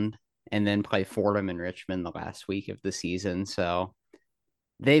weekend and then play Fordham and Richmond the last week of the season. So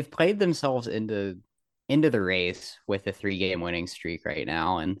they've played themselves into the race with a 3-game winning streak right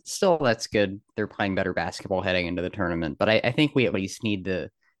now. And still, that's good. They're playing better basketball heading into the tournament. But I think we at least need to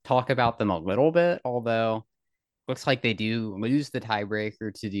talk about them a little bit, although looks like they do lose the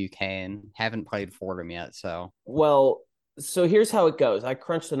tiebreaker to Duquesne. Haven't played Fordham yet, so. Well, so here's how it goes. I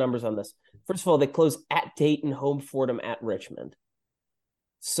crunched the numbers on this. First of all, they close at Dayton, home Fordham, at Richmond.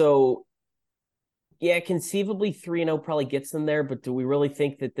 So, yeah, conceivably 3-0 probably gets them there, but do we really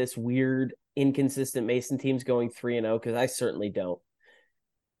think that this weird, inconsistent Mason team's going 3-0? Because I certainly don't.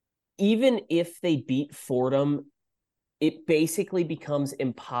 Even if they beat Fordham, it basically becomes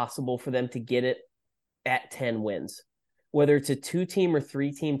impossible for them to get it at 10 wins. Whether it's a 2-team or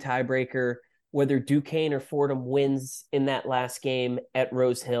 3-team tiebreaker, whether Duquesne or Fordham wins in that last game at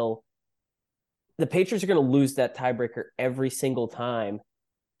Rose Hill, the Patriots are going to lose that tiebreaker every single time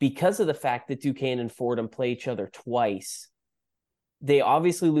because of the fact that Duquesne and Fordham play each other twice. They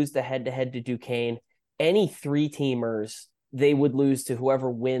obviously lose the head-to-head to Duquesne. Any 3-teamers, they would lose to whoever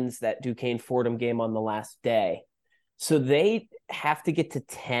wins that Duquesne-Fordham game on the last day. So they have to get to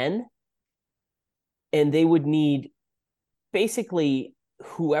 10, and they would need basically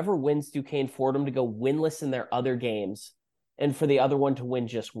whoever wins Duquesne-Fordham to go winless in their other games and for the other one to win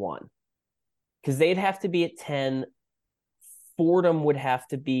just one. Because they'd have to be at 10. Fordham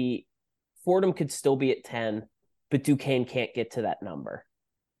could still be at 10, but Duquesne can't get to that number.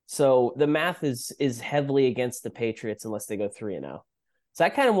 So the math is heavily against the Patriots unless they go 3-0. So I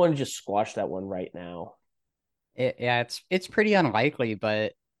kind of want to just squash that one right now. It's pretty unlikely,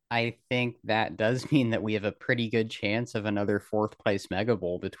 but I think that does mean that we have a pretty good chance of another 4th place Mega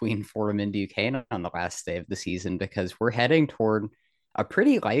Bowl between Fordham and Duquesne on the last day of the season, because we're heading toward a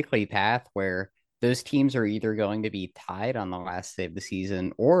pretty likely path where those teams are either going to be tied on the last day of the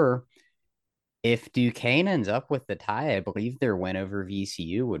season, or if Duquesne ends up with the tie, I believe their win over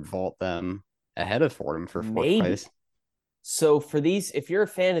VCU would vault them ahead of Fordham for 4th place. So for these, if you're a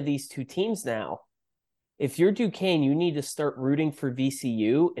fan of these two teams now, if you're Duquesne, you need to start rooting for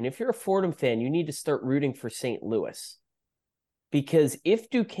VCU. And if you're a Fordham fan, you need to start rooting for St. Louis. Because if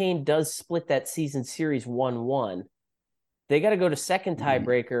Duquesne does split that season series 1-1, they got to go to second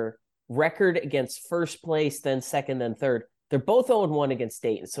tiebreaker, record against first place, then second, then third. They're both 0-1 against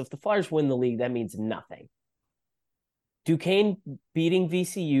Dayton. So if the Flyers win the league, that means nothing. Duquesne beating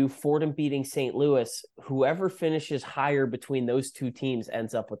VCU, Fordham beating St. Louis, whoever finishes higher between those two teams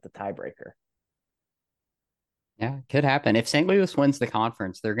ends up with the tiebreaker. Yeah, could happen. If St. Louis wins the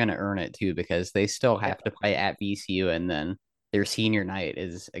conference, they're going to earn it too, because they still have to play at VCU, and then their senior night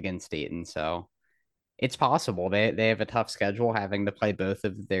is against Dayton. So it's possible. They have a tough schedule having to play both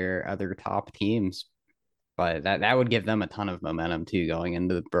of their other top teams. but that would give them a ton of momentum too going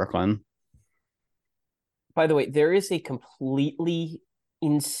into Brooklyn. By the way, there is a completely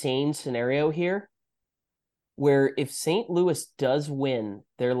insane scenario here where if St. Louis does win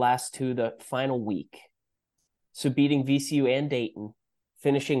their last two the final week, so beating VCU and Dayton,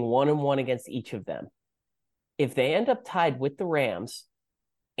 finishing 1-1 against each of them, if they end up tied with the Rams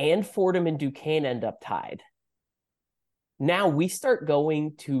and Fordham and Duquesne end up tied, now we start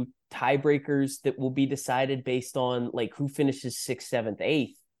going to tiebreakers that will be decided based on like who finishes 6th, 7th,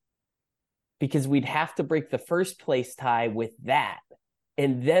 8th, because we'd have to break the first place tie with that.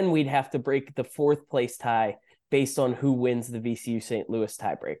 And then we'd have to break the 4th place tie based on who wins the VCU St. Louis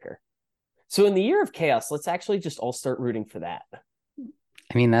tiebreaker. So in the year of chaos, let's actually just all start rooting for that.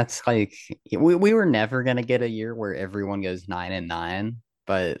 I mean, that's like we were never gonna get a year where everyone goes 9-9,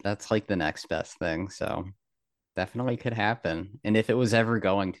 but that's like the next best thing. So definitely could happen. And if it was ever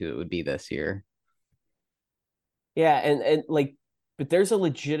going to, it would be this year. Yeah, and like, but there's a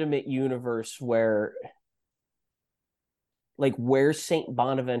legitimate universe where like where St.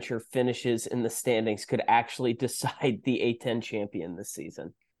 Bonaventure finishes in the standings could actually decide the A10 champion this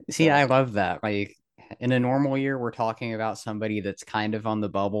season. See, I love that. Like in a normal year, we're talking about somebody that's kind of on the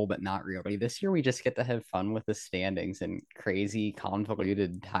bubble, but not really. This year, we just get to have fun with the standings and crazy,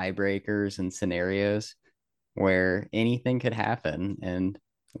 convoluted tiebreakers and scenarios where anything could happen. And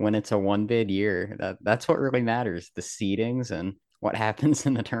when it's a one bid year, that's what really matters, the seedings and what happens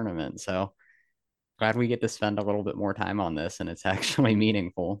in the tournament. So glad we get to spend a little bit more time on this and it's actually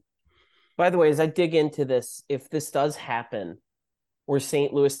meaningful. By the way, as I dig into this, if this does happen, where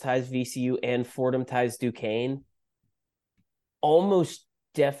St. Louis ties VCU and Fordham ties Duquesne, almost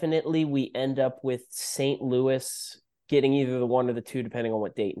definitely we end up with St. Louis getting either the one or the two, depending on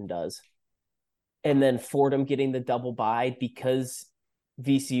what Dayton does. And then Fordham getting the double bye because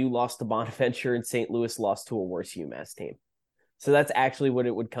VCU lost to Bonaventure and St. Louis lost to a worse UMass team. So that's actually what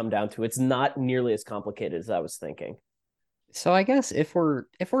it would come down to. It's not nearly as complicated as I was thinking. So I guess if we're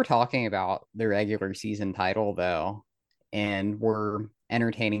talking about the regular season title though, and we're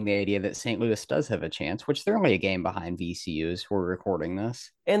entertaining the idea that St. Louis does have a chance, which they're only a game behind VCU as we're recording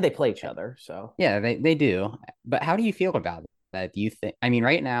this. And they play each other, so yeah, they do. But how do you feel about that? Do you think? I mean,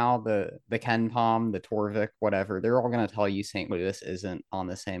 right now the Ken Palm, the Torvik, whatever, they're all going to tell you St. Louis isn't on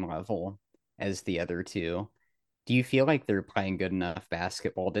the same level as the other two. Do you feel like they're playing good enough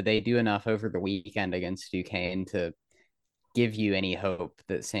basketball? Did they do enough over the weekend against Duquesne to give you any hope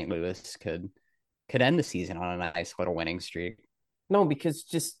that St. Louis could end the season on a nice little winning streak? No, because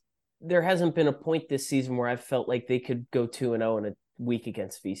just there hasn't been a point this season where I've felt like they could go 2-0 in a week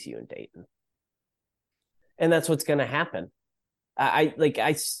against VCU and Dayton. And that's what's going to happen.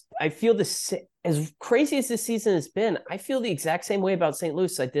 I feel this, as crazy as this season has been, I feel the exact same way about St.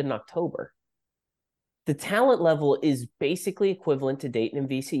 Louis as I did in October. The talent level is basically equivalent to Dayton and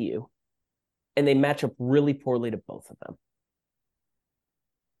VCU, and they match up really poorly to both of them.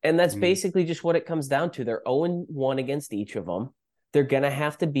 And that's basically just what it comes down to. They're 0-1 against each of them. They're going to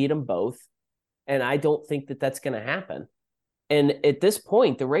have to beat them both. And I don't think that that's going to happen. And at this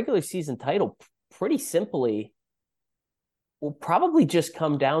point, the regular season title, pretty simply, will probably just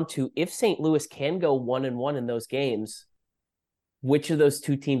come down to if St. Louis can go 1-1 in those games, which of those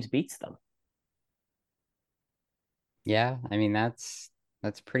two teams beats them? Yeah, I mean that's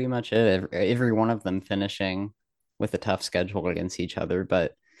pretty much it. Every one of them finishing with a tough schedule against each other,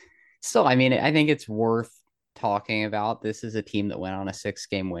 but still, I mean, I think it's worth talking about. This is a team that went on a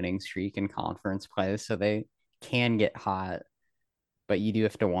 6-game winning streak in conference play, so they can get hot, but you do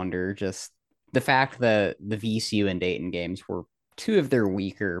have to wonder just the fact that the VCU and Dayton games were two of their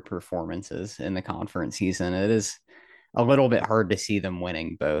weaker performances in the conference season. It is a little bit hard to see them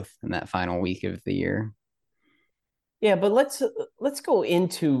winning both in that final week of the year. Yeah, but let's go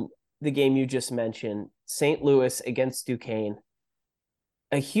into the game you just mentioned, St. Louis against Duquesne.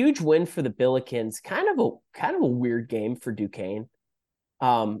 A huge win for the Billikens. Kind of a weird game for Duquesne.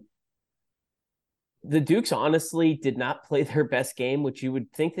 The Dukes honestly did not play their best game, which you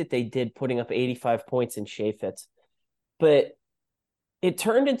would think that they did, putting up 85 points in Chaffetz. But it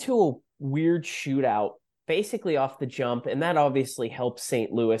turned into a weird shootout, basically off the jump, and that obviously helps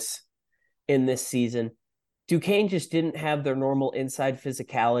St. Louis in this season. Duquesne just didn't have their normal inside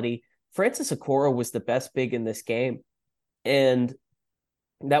physicality. Francis Okoro was the best big in this game, and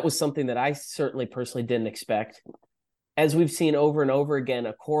that was something that I certainly personally didn't expect. As we've seen over and over again,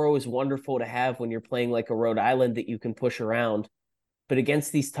 Okoro is wonderful to have when you're playing like a Rhode Island that you can push around. But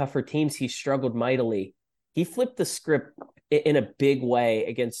against these tougher teams, he struggled mightily. He flipped the script in a big way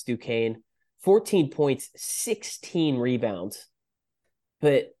against Duquesne. 14 points, 16 rebounds.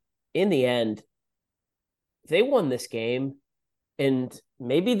 But in the end, they won this game, and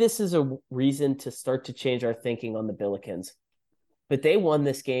maybe this is a reason to start to change our thinking on the Billikens. But they won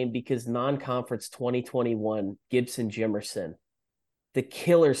this game because non-conference 2021 Gibson Jimerson, the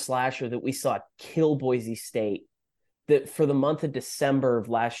killer slasher that we saw kill Boise State, that for the month of December of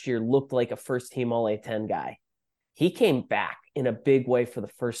last year looked like a first team All A10 guy. He came back in a big way for the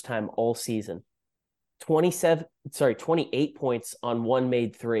first time all season. 28 points on one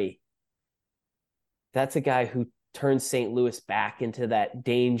made three. That's a guy who turned St. Louis back into that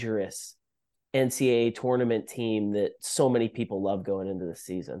dangerous NCAA tournament team that so many people love going into the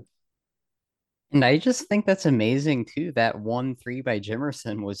season. And I just think that's amazing too. That 1-3 by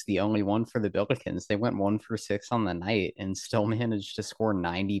Jimerson was the only one for the Billikens. They went 1-for-6 on the night and still managed to score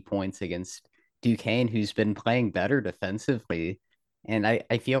 90 points against Duquesne, who's been playing better defensively. And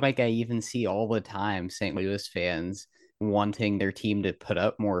I feel like I even see all the time St. Louis fans wanting their team to put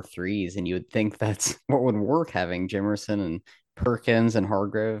up more threes. And you would think that's what would work, having Jimerson and Perkins and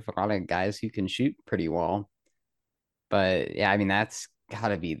Hargrove, a lot of guys who can shoot pretty well. But yeah, I mean, that's got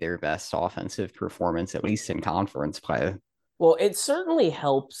to be their best offensive performance, at least in conference play. Well, it certainly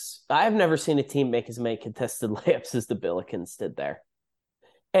helps. I've never seen a team make as many contested layups as the Billikens did there.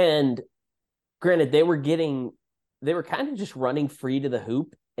 And granted, they were kind of just running free to the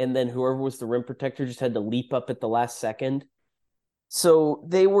hoop, and then whoever was the rim protector just had to leap up at the last second. So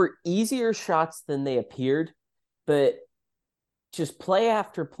they were easier shots than they appeared, but just play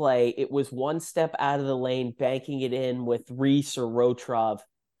after play, it was one step out of the lane, banking it in with Reese or Rotrov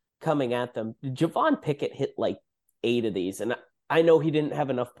coming at them. Javon Pickett hit like 8 of these, and I know he didn't have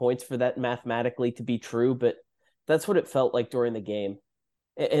enough points for that mathematically to be true, but that's what it felt like during the game.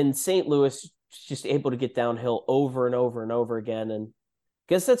 And St. Louis just able to get downhill over and over and over again. And I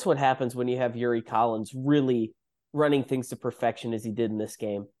guess that's what happens when you have Yuri Collins really running things to perfection as he did in this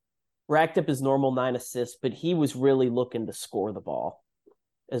game. Racked up his normal 9 assists, but he was really looking to score the ball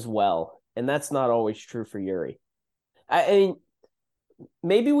as well. And that's not always true for Yuri. I mean,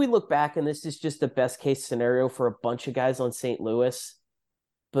 maybe we look back and this is just the best case scenario for a bunch of guys on St. Louis.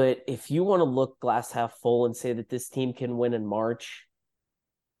 But if you want to look glass half full and say that this team can win in March,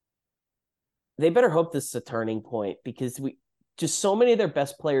 they better hope this is a turning point, because so many of their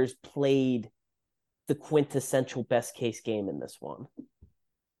best players played the quintessential best case game in this one.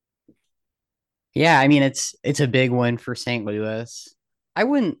 Yeah, I mean, it's a big win for St. Louis. I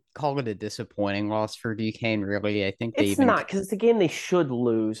wouldn't call it a disappointing loss for Duquesne, really. I think it's not, because it's a game they should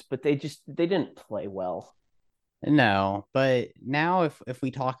lose, but they didn't play well. No, but now if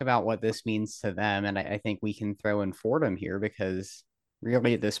we talk about what this means to them, and I think we can throw in Fordham here, because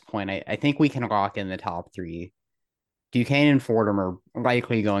really at this point, I think we can lock in the top 3. Duquesne and Fordham are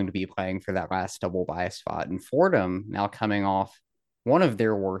likely going to be playing for that last double bye spot. And Fordham now coming off one of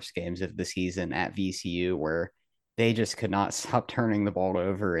their worst games of the season at VCU, where they just could not stop turning the ball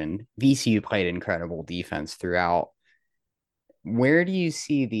over, and VCU played incredible defense throughout. Where do you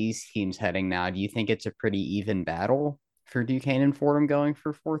see these teams heading now? Do you think it's a pretty even battle for Duquesne and Fordham going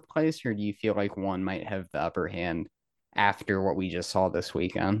for 4th place, or do you feel like one might have the upper hand after what we just saw this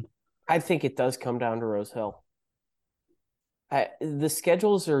weekend? I think it does come down to Rose Hill. The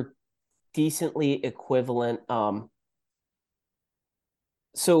schedules are decently equivalent.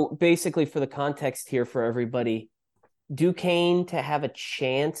 So basically, for the context here for everybody, Duquesne, to have a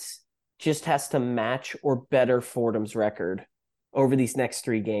chance, just has to match or better Fordham's record over these next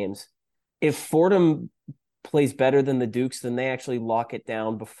 3 games. If Fordham plays better than the Dukes, then they actually lock it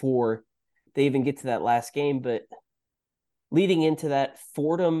down before they even get to that last game. But leading into that,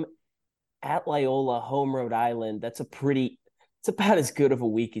 Fordham at Loyola, home Rhode Island, it's about as good of a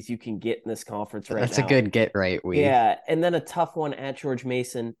week as you can get in this conference right now. That's a good get right week. Yeah, and then a tough one at George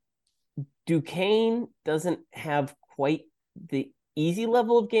Mason. Duquesne doesn't have quite the easy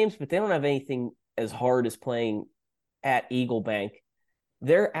level of games, but they don't have anything as hard as playing at Eagle Bank.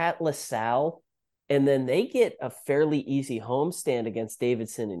 They're at LaSalle, and then they get a fairly easy homestand against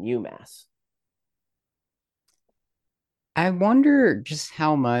Davidson and UMass. I wonder just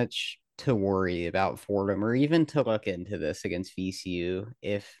how much to worry about Fordham, or even to look into this against VCU,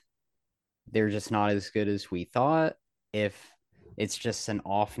 if they're just not as good as we thought, if it's just an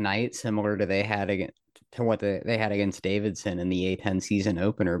off night similar to what they had against Davidson in the A10 season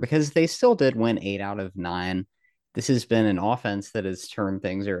opener, because they still did win 8 out of 9. This has been an offense that has turned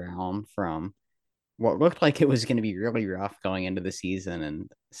things around from what looked like it was going to be really rough going into the season, and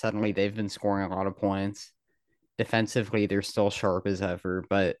suddenly they've been scoring a lot of points. Defensively, they're still sharp as ever,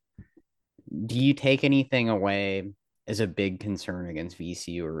 but do you take anything away as a big concern against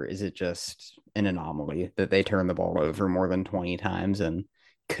VCU, or is it just an anomaly that they turn the ball over more than 20 times and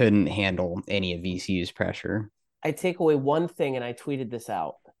couldn't handle any of VCU's pressure. I take away one thing, and I tweeted this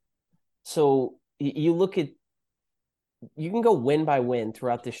out. So you look at, you can go win by win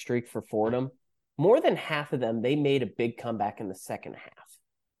throughout this streak for Fordham. More than half of them, they made a big comeback in the second half.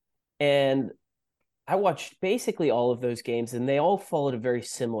 And I watched basically all of those games, and they all followed a very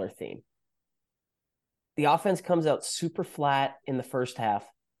similar theme. The offense comes out super flat in the first half.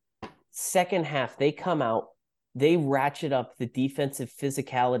 Second half, they come out, they ratchet up the defensive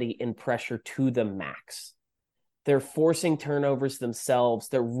physicality and pressure to the max. They're forcing turnovers themselves.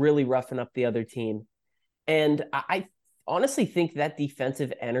 They're really roughing up the other team. And I honestly think that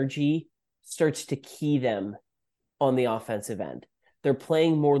defensive energy starts to key them on the offensive end. They're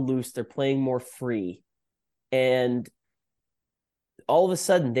playing more loose. They're playing more free. And all of a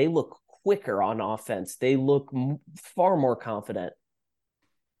sudden, they look quicker on offense. They look far more confident.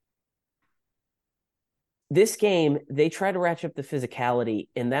 This game, they try to ratchet up the physicality,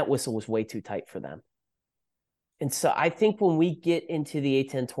 and that whistle was way too tight for them. And so I think when we get into the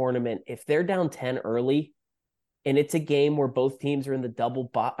A10 tournament, if they're down 10 early, and it's a game where both teams are in the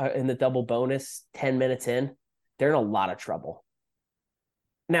double bonus 10 minutes in, they're in a lot of trouble.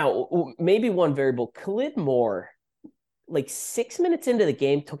 Now, maybe one variable, Khalid Moore, like 6 minutes into the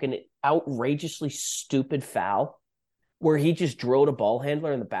game, took an outrageously stupid foul where he just drilled a ball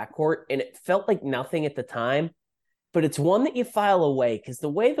handler in the backcourt, and it felt like nothing at the time, but it's one that you file away because the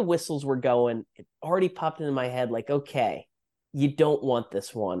way the whistles were going, it already popped into my head like, okay, you don't want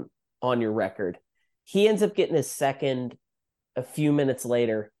this one on your record. He ends up getting his second a few minutes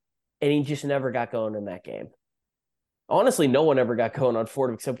later, and he just never got going in that game. Honestly, no one ever got going on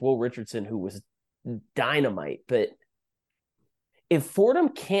Fordham except Will Richardson, who was dynamite. But if Fordham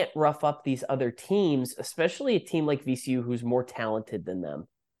can't rough up these other teams, especially a team like VCU who's more talented than them,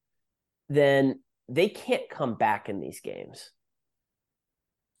 then they can't come back in these games.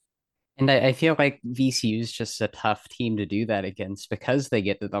 And I feel like VCU is just a tough team to do that against because they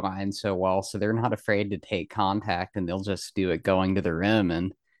get to the line so well. So they're not afraid to take contact, and they'll just do it going to the rim.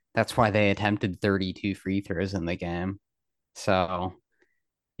 And that's why they attempted 32 free throws in the game. So,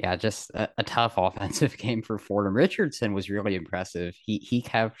 yeah, just a tough offensive game for Fordham. Richardson was really impressive. He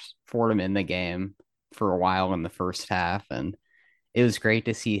kept Fordham in the game for a while in the first half, and it was great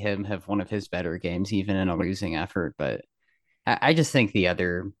to see him have one of his better games, even in a losing effort. But I just think the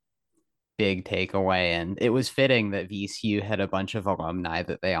other big takeaway, and it was fitting that VCU had a bunch of alumni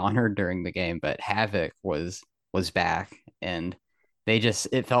that they honored during the game, but Havoc was back, and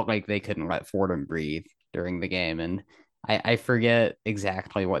it felt like they couldn't let Fordham breathe during the game. And I forget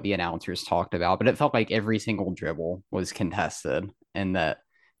exactly what the announcers talked about, but it felt like every single dribble was contested and that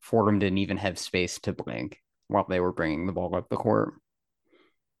Fordham didn't even have space to blink while they were bringing the ball up the court.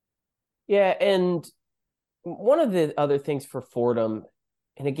 Yeah, and one of the other things for Fordham,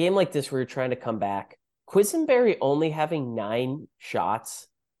 in a game like this where you're trying to come back, Quisenberry only having 9 shots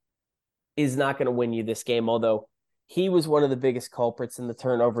is not going to win you this game, although he was one of the biggest culprits in the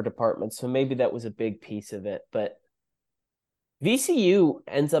turnover department, so maybe that was a big piece of it. But VCU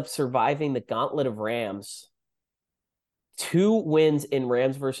ends up surviving the gauntlet of Rams. 2 wins in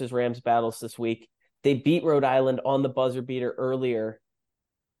Rams versus Rams battles this week. They beat Rhode Island on the buzzer beater earlier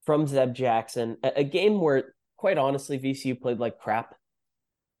from Zeb Jackson, a game where, quite honestly, VCU played like crap.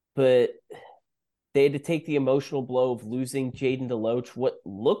 But they had to take the emotional blow of losing Jaden Deloach, what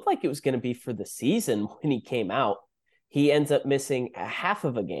looked like it was going to be for the season when he came out. He ends up missing a half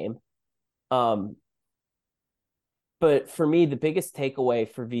of a game. But for me, the biggest takeaway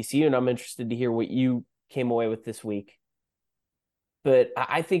for VCU, and I'm interested to hear what you came away with this week, but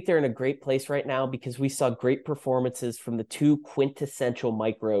I think they're in a great place right now because we saw great performances from the 2 quintessential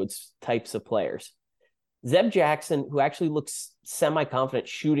Mike Rhodes types of players. Zeb Jackson, who actually looks semi-confident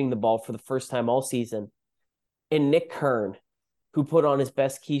shooting the ball for the first time all season, and Nick Kern, who put on his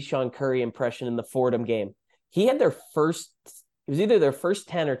best Keyshawn Curry impression in the Fordham game. He had it was either their first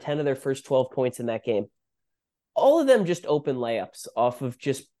 10 or 10 of their first 12 points in that game. All of them just open layups off of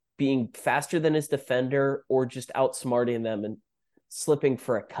just being faster than his defender or just outsmarting them and slipping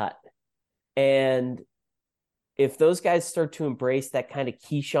for a cut. And if those guys start to embrace that kind of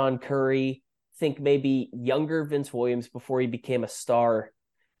Keyshawn Curry, think maybe younger Vince Williams before he became a star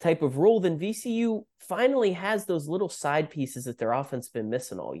type of role, then VCU finally has those little side pieces that their offense been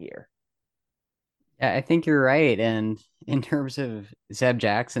missing all year. Yeah, I think you're right. And in terms of Zeb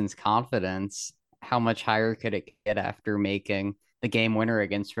Jackson's confidence, how much higher could it get after making the game winner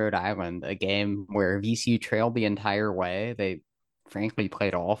against Rhode Island, a game where VCU trailed the entire way? They frankly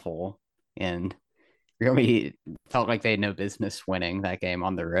played awful and really felt like they had no business winning that game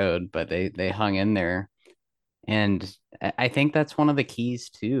on the road, but they hung in there. And I think that's one of the keys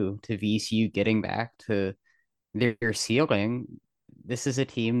too to VCU getting back to their ceiling. This is a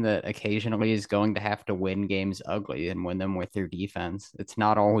team that occasionally is going to have to win games ugly and win them with their defense. It's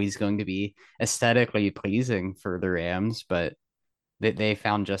not always going to be aesthetically pleasing for the Rams, but they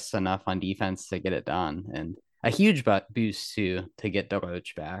found just enough on defense to get it done. And a huge boost too to get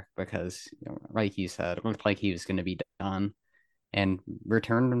Deloach back because, like you said, it looked like he was going to be done and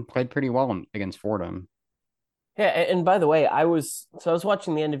returned and played pretty well against Fordham. Yeah, and by the way, I was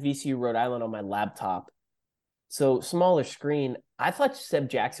watching the end of VCU Rhode Island on my laptop. So smaller screen. I thought Seb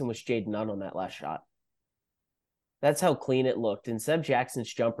Jackson was Jade Nunn on that last shot. That's how clean it looked. And Seb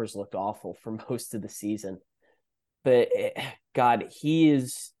Jackson's jumpers looked awful for most of the season. But God,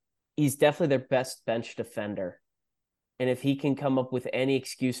 he's definitely their best bench defender. And if he can come up with any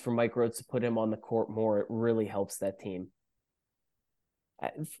excuse for Mike Rhoades to put him on the court more, it really helps that team.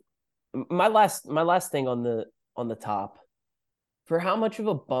 My last thing on the top, for how much of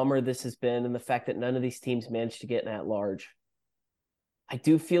a bummer this has been and the fact that none of these teams managed to get in at large. I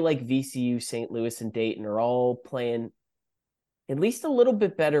do feel like VCU, St. Louis, and Dayton are all playing at least a little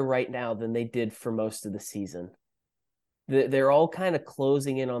bit better right now than they did for most of the season. They're all kind of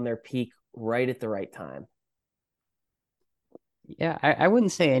closing in on their peak right at the right time. Yeah, I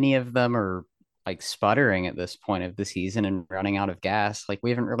wouldn't say any of them are like sputtering at this point of the season and running out of gas. Like we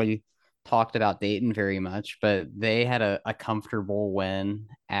haven't really talked about Dayton very much, but they had a comfortable win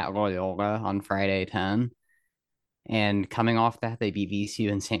at Loyola on Friday 10. And coming off that, they beat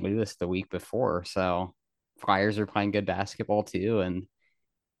VCU and St. Louis the week before. So Flyers are playing good basketball too. And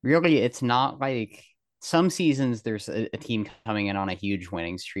really, it's not like some seasons there's a team coming in on a huge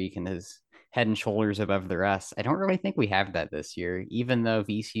winning streak and is head and shoulders above the rest. I don't really think we have that this year, even though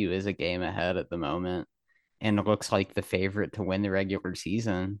VCU is a game ahead at the moment and it looks like the favorite to win the regular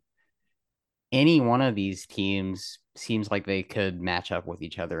season. Any one of these teams seems like they could match up with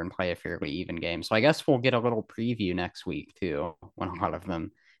each other and play a fairly even game. So I guess we'll get a little preview next week too, when a lot of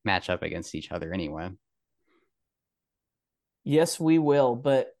them match up against each other anyway. Yes, we will.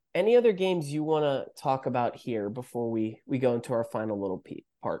 But any other games you want to talk about here before we go into our final little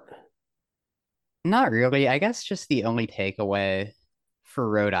part? Not really. I guess just the only takeaway for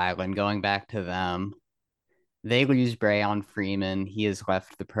Rhode Island, going back to them, they lose Brayon Freeman. He has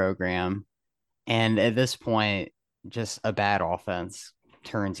left the program. And at this point, just a bad offense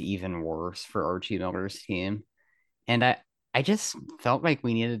turns even worse for Archie Miller's team. And I just felt like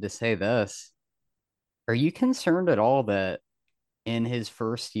we needed to say this. Are you concerned at all that in his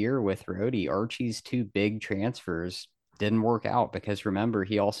first year with Rhodey, Archie's two big transfers didn't work out? Because remember,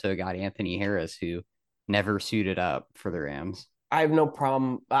 he also got Anthony Harris, who never suited up for the Rams. I have no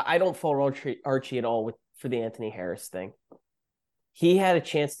problem. I don't fault Archie at all for the Anthony Harris thing. He had a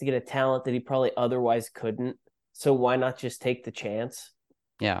chance to get a talent that he probably otherwise couldn't. So why not just take the chance?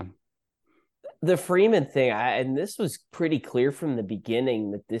 Yeah. The Freeman thing, and this was pretty clear from the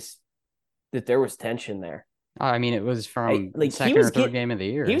beginning that there was tension there. I mean, it was from second or third game of the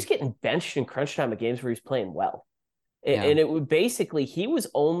year. He was getting benched in crunch time of games where he was playing well. Yeah. And it would basically, he was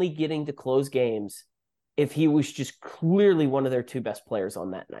only getting to close games if he was just clearly one of their two best players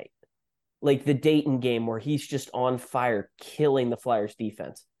on that night. Like the Dayton game where he's just on fire, killing the Flyers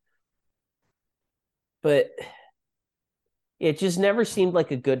defense. But it just never seemed like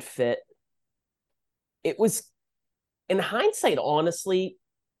a good fit. It was, in hindsight, honestly,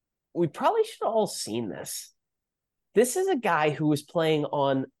 we probably should have all seen this. This is a guy who was playing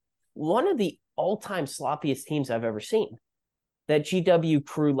on one of the all-time sloppiest teams I've ever seen. That GW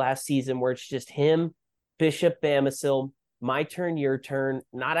crew last season where it's just him, Bishop, Bamisil, my turn, your turn,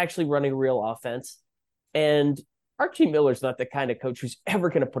 not actually running real offense. And Archie Miller's not the kind of coach who's ever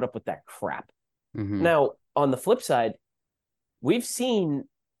going to put up with that crap. Mm-hmm. Now, on the flip side, we've seen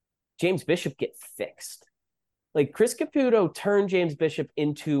James Bishop get fixed. Like Chris Caputo turned James Bishop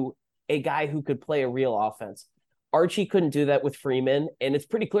into a guy who could play a real offense. Archie couldn't do that with Freeman, and it's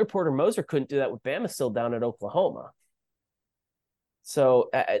pretty clear Porter Moser couldn't do that with Bamisil down at Oklahoma. So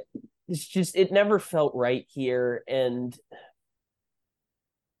it's just, it never felt right here. And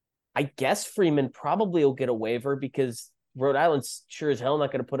I guess Freeman probably will get a waiver because Rhode Island's sure as hell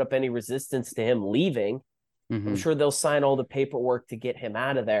not going to put up any resistance to him leaving. Mm-hmm. I'm sure they'll sign all the paperwork to get him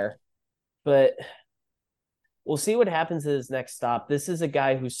out of there. But we'll see what happens at his next stop. This is a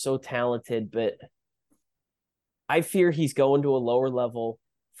guy who's so talented, but I fear he's going to a lower level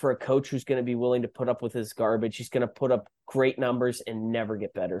for a coach who's going to be willing to put up with his garbage. He's going to put up great numbers and never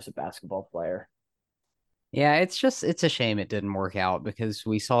get better as a basketball player. Yeah, it's a shame it didn't work out because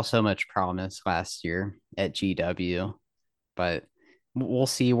we saw so much promise last year at GW. But we'll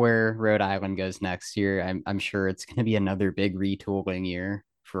see where Rhode Island goes next year. I'm sure it's going to be another big retooling year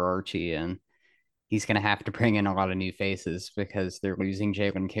for Archie, and he's going to have to bring in a lot of new faces because they're losing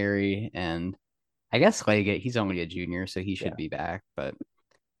Jalen Carey, and I guess Leggett, he's only a junior, so he should be back. But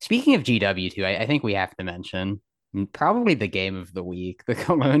speaking of GW too, I think we have to mention probably the game of the week. The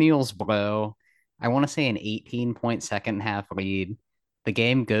Colonials blow, I want to say, an 18-point second half lead. The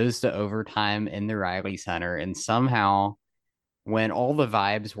game goes to overtime in the Riley Center, and somehow, when all the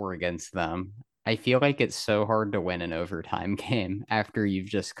vibes were against them, I feel like it's so hard to win an overtime game after you've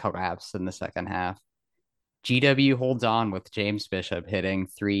just collapsed in the second half. GW holds on with James Bishop hitting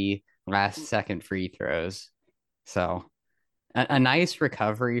 3 last second free throws. So a nice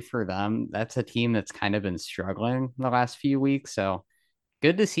recovery for them. That's a team that's kind of been struggling the last few weeks. So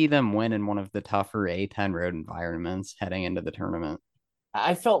good to see them win in one of the tougher A10 road environments heading into the tournament.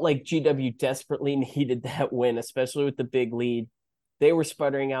 I felt like GW desperately needed that win, especially with the big lead. They were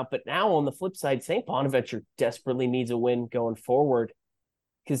sputtering out, but now on the flip side, St. Bonaventure desperately needs a win going forward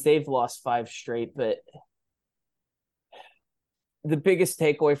because they've lost 5 straight. But the biggest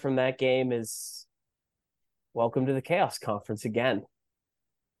takeaway from that game is welcome to the Chaos Conference again.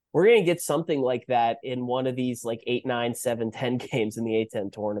 We're going to get something like that in one of these like 8, 9, 7, 10 games in the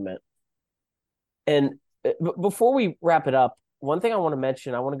A10 tournament. And before we wrap it up, one thing I want to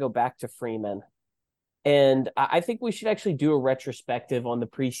mention, I want to go back to Freeman. And I think we should actually do a retrospective on the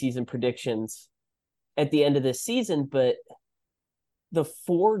preseason predictions at the end of this season. But the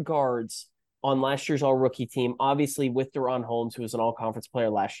 4 guards on last year's all-rookie team, obviously with Deron Holmes, who was an all-conference player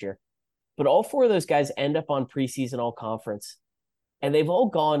last year, but all 4 of those guys end up on preseason all-conference. And they've all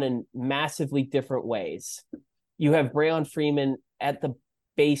gone in massively different ways. You have Brayon Freeman at the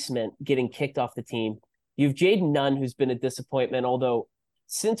basement getting kicked off the team. You have Jaden Nunn, who's been a disappointment, although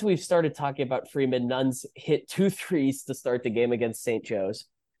since we've started talking about Freeman, Nunn's hit 2 threes to start the game against St. Joe's.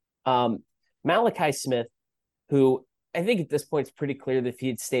 Malachi Smith, who I think at this point it's pretty clear that if he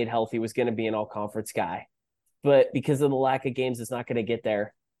had stayed healthy was going to be an all-conference guy. But because of the lack of games, is not going to get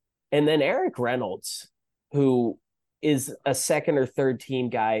there. And then Eric Reynolds, who is a second or third team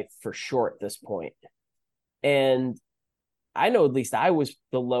guy for sure at this point. And I know at least I was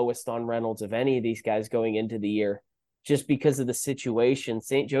the lowest on Reynolds of any of these guys going into the year just because of the situation.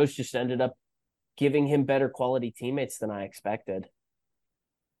 St. Joe's just ended up giving him better quality teammates than I expected.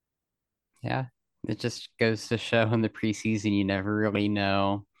 Yeah, it just goes to show in the preseason, you never really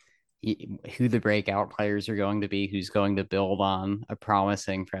know who the breakout players are going to be, who's going to build on a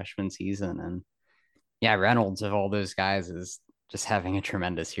promising freshman season. And yeah, Reynolds of all those guys is just having a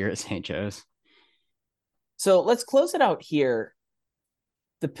tremendous year at St. Joe's. So let's close it out here.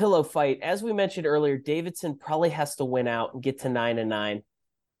 The pillow fight. As we mentioned earlier, Davidson probably has to win out and get to 9-9.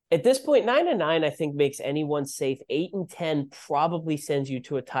 At this point, 9-9, I think, makes anyone safe. 8-10 probably sends you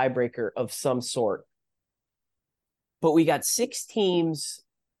to a tiebreaker of some sort. But we got 6 teams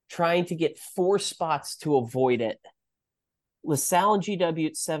trying to get 4 spots to avoid it. LaSalle and GW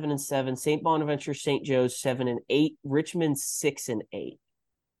at 7-7, St. Bonaventure, St. Joe's 7-8, Richmond 6-8.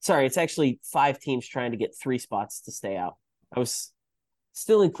 Sorry, it's actually 5 teams trying to get 3 spots to stay out. I was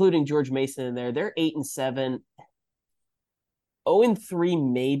still including George Mason in there. They're 8-7.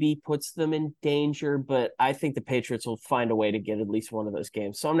 0-3 maybe puts them in danger, but I think the Patriots will find a way to get at least one of those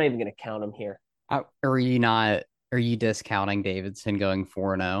games. So I'm not even going to count them here. Are you discounting Davidson going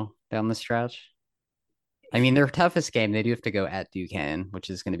 4-0 down the stretch? I mean, their toughest game, they do have to go at Duquesne, which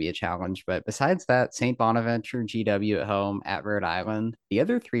is going to be a challenge. But besides that, St. Bonaventure, GW at home, at Rhode Island, the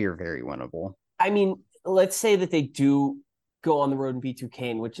other 3 are very winnable. I mean, let's say that they do go on the road and beat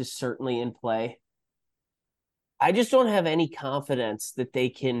Duquesne, which is certainly in play. I just don't have any confidence that they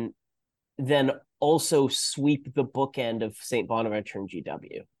can then also sweep the bookend of St. Bonaventure and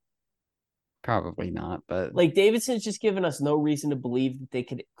GW. Probably not, but like Davidson's just given us no reason to believe that they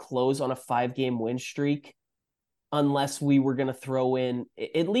could close on a 5-game win streak unless we were going to throw in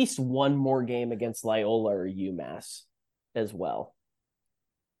at least one more game against Loyola or UMass as well.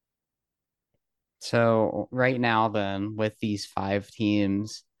 So right now then, with these 5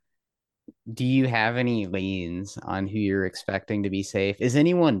 teams, do you have any leans on who you're expecting to be safe? Is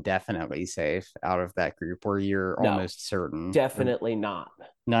anyone definitely safe out of that group where you're almost certain? Definitely not.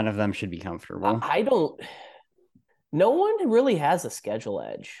 None of them should be comfortable. I don't. No one really has a schedule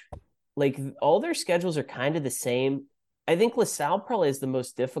edge. Like all their schedules are kind of the same. I think LaSalle probably is the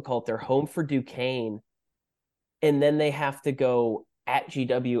most difficult. They're home for Duquesne, and then they have to go at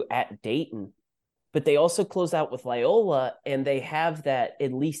GW at Dayton. But they also close out with Loyola, and they have that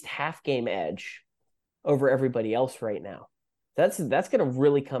at least half game edge over everybody else right now. That's going to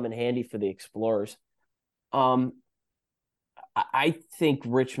really come in handy for the Explorers. I think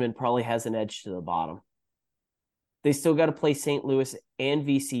Richmond probably has an edge to the bottom. They still got to play St. Louis and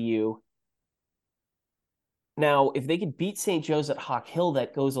VCU. Now, if they could beat St. Joe's at Hawk Hill,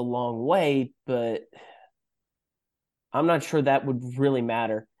 that goes a long way, but I'm not sure that would really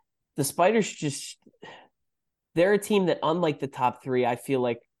matter. The Spiders they're a team that, unlike the top three, I feel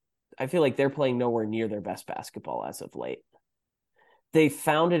like they're playing nowhere near their best basketball as of late. They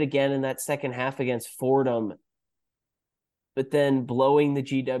found it again in that second half against Fordham, but then blowing the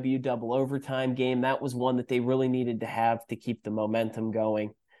GW double overtime game, that was one that they really needed to have to keep the momentum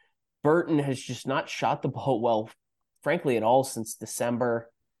going. Burton has just not shot the ball well, frankly, at all since December.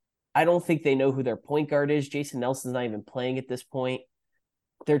 I don't think they know who their point guard is. Jason Nelson's not even playing at this point.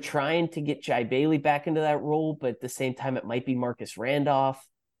 They're trying to get Jai Bailey back into that role, but at the same time, it might be Marcus Randolph.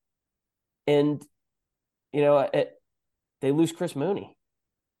 And, they lose Chris Mooney.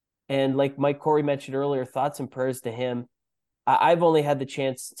 And like Mike Corey mentioned earlier, thoughts and prayers to him. I've only had the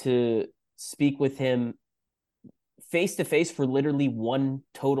chance to speak with him face-to-face for literally one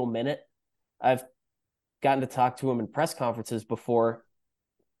total minute. I've gotten to talk to him in press conferences before.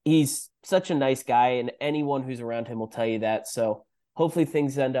 He's such a nice guy, and anyone who's around him will tell you that. So hopefully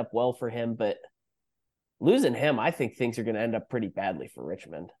things end up well for him. But losing him, I think things are going to end up pretty badly for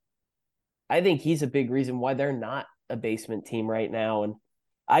Richmond. I think he's a big reason why they're not a basement team right now. And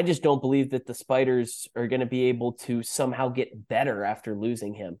I just don't believe that the Spiders are going to be able to somehow get better after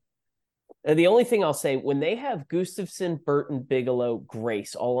losing him. The only thing I'll say, when they have Gustafson, Burton, Bigelow,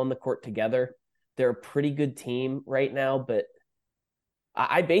 Grace all on the court together, they're a pretty good team right now, but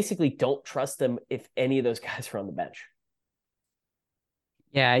I basically don't trust them if any of those guys are on the bench.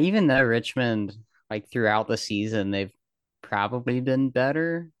 Yeah, even though Richmond, like throughout the season, they've probably been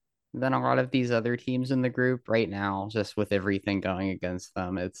better than a lot of these other teams in the group right now, just with everything going against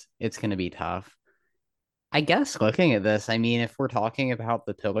them, it's going to be tough. I guess looking at this, I mean, if we're talking about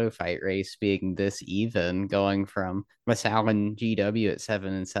the pillow fight race being this even, going from LaSalle and GW at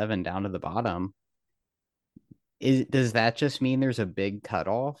 7-7 down to the bottom, does that just mean there's a big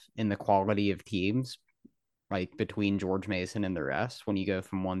cutoff in the quality of teams, like between George Mason and the rest when you go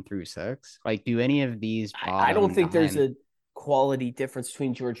from 1 through 6? Like, do any of these I don't think nine... there's a quality difference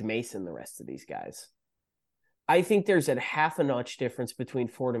between George Mason and the rest of these guys. I think there's a half a notch difference between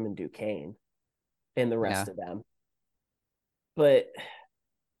Fordham and Duquesne and the rest of them. But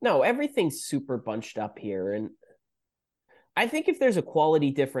no, everything's super bunched up here. And I think if there's a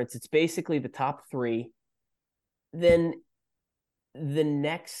quality difference, it's basically the top three. Then the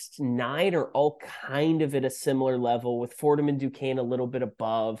next 9 are all kind of at a similar level, with Fordham and Duquesne a little bit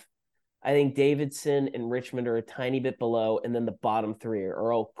above. I think Davidson and Richmond are a tiny bit below, and then the bottom 3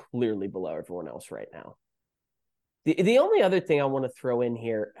 are all clearly below everyone else right now. The only other thing I want to throw in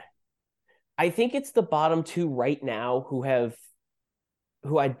here, I think it's the bottom 2 right now who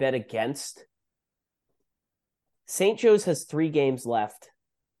I'd bet against. St. Joe's has 3 games left.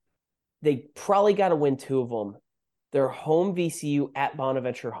 They probably got to win 2 of them. They're home VCU, at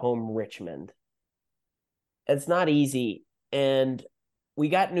Bonaventure, home Richmond. It's not easy. And we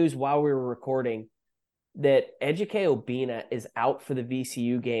got news while we were recording that Ejike Obina is out for the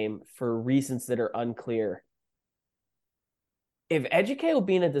VCU game for reasons that are unclear. If Ejike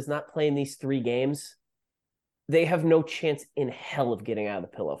Obina does not play in these 3 games, they have no chance in hell of getting out of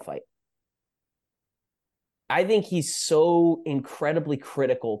the pillow fight. I think he's so incredibly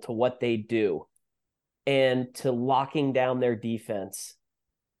critical to what they do and to locking down their defense.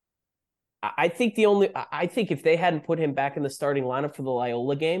 I think if they hadn't put him back in the starting lineup for the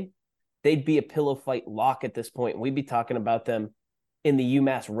Loyola game, they'd be a pillow fight lock at this point. We'd be talking about them in the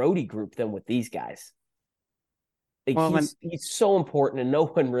UMass roadie group than with these guys. He's so important, and no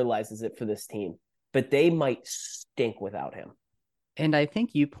one realizes it for this team, but they might stink without him. And I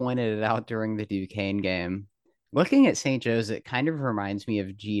think you pointed it out during the Duquesne game. Looking at St. Joe's, it kind of reminds me of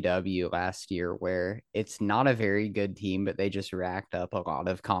GW last year, where it's not a very good team, but they just racked up a lot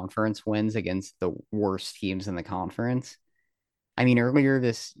of conference wins against the worst teams in the conference. I mean, earlier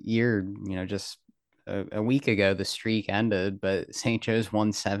this year, just a week ago, the streak ended, but St. Joe's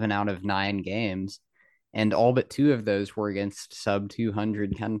won 7 out of 9 games, and all but 2 of those were against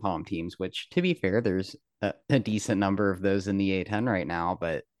sub-200 KenPom teams, which, to be fair, there's a decent number of those in the A10 right now,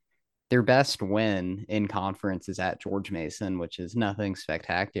 but their best win in conference is at George Mason, which is nothing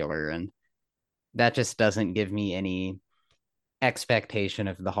spectacular. And that just doesn't give me any expectation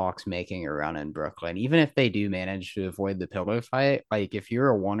of the Hawks making a run in Brooklyn. Even if they do manage to avoid the pillow fight, like if you're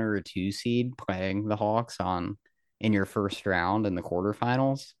a 1 or a 2 seed playing the Hawks in your first round in the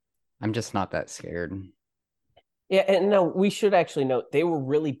quarterfinals, I'm just not that scared. Yeah, and no, we should actually note they were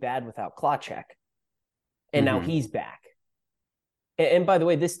really bad without Klacek. And now he's back. And by the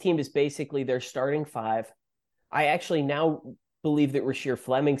way, this team is basically their starting five. I actually now believe that Rasheer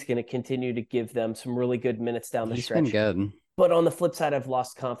Fleming's going to continue to give them some really good minutes down the stretch. He's been good. But on the flip side, I've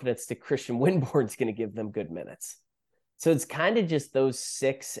lost confidence that Christian Winborn's going to give them good minutes. So it's kind of just those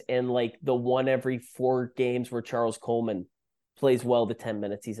six and like the one every 4 games where Charles Coleman plays well the 10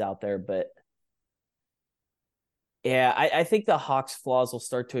 minutes he's out there. But yeah, I think the Hawks' flaws will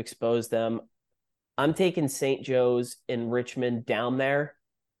start to expose them. I'm taking St. Joe's and Richmond down there,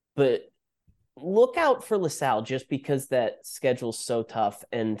 but look out for LaSalle just because that schedule's so tough.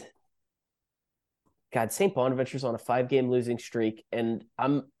 And God, St. Bonaventure's on a 5-game losing streak, and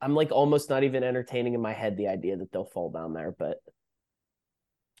I'm like almost not even entertaining in my head the idea that they'll fall down there. But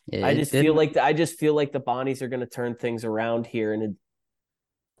Yeah, I just feel like the Bonnies are going to turn things around here, and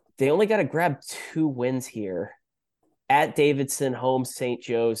they only got to grab 2 wins here at Davidson, home St.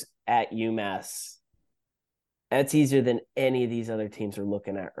 Joe's, at UMass. That's easier than any of these other teams are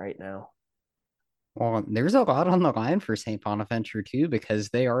looking at right now. Well, there's a lot on the line for St. Bonaventure too, because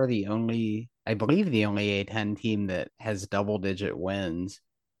they are I believe the only A10 team that has double-digit wins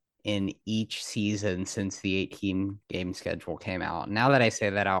in each season since the 18 game schedule came out. Now that I say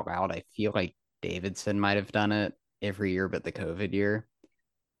that out loud, I feel like Davidson might have done it every year but the COVID year.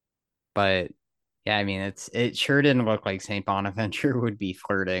 But yeah, I mean, it sure didn't look like St. Bonaventure would be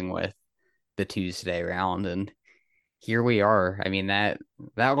flirting with the Tuesday round, and here we are. I mean, that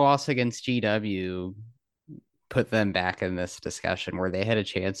loss against GW put them back in this discussion where they had a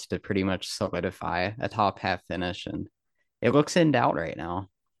chance to pretty much solidify a top half finish, and it looks in doubt right now.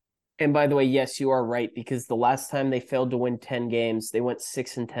 And by the way, yes, you are right, because the last time they failed to win 10 games, they went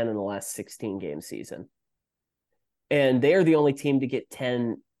 6-10 in the last 16 game season. And they are the only team to get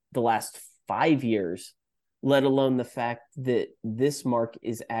 10 the last 5 years, let alone the fact that this mark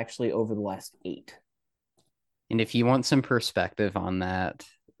is actually over the last 8. And if you want some perspective on that,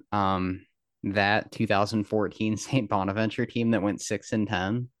 that 2014 St. Bonaventure team that went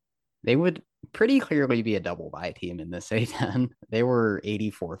 6-10, they would pretty clearly be a double bye team in this A10. They were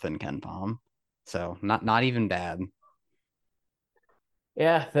 84th in KenPom, so not even bad.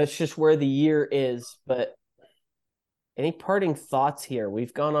 Yeah, that's just where the year is. But any parting thoughts here?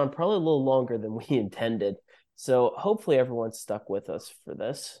 We've gone on probably a little longer than we intended, so hopefully everyone's stuck with us for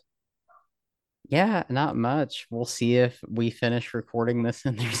this. Yeah, not much. We'll see if we finish recording this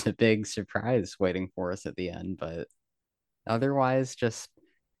and there's a big surprise waiting for us at the end. But otherwise, just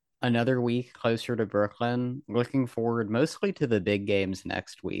another week closer to Brooklyn. Looking forward mostly to the big games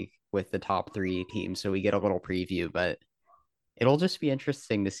next week with the top 3 teams. So we get a little preview, but it'll just be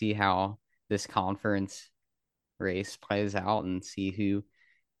interesting to see how this conference race plays out and see who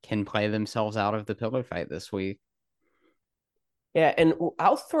can play themselves out of the pillow fight this week. Yeah, and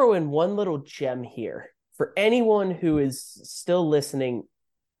I'll throw in one little gem here. For anyone who is still listening,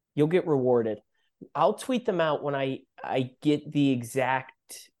 you'll get rewarded. I'll tweet them out when I get the exact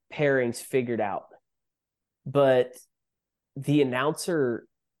pairings figured out. But the announcing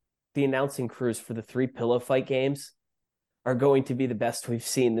crews for the 3 pillow fight games are going to be the best we've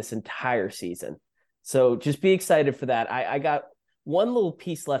seen this entire season. So just be excited for that. I got one little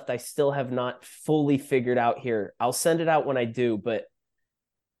piece left I still have not fully figured out here. I'll send it out when I do, but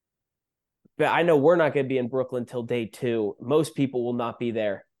I know we're not going to be in Brooklyn till day 2. Most people will not be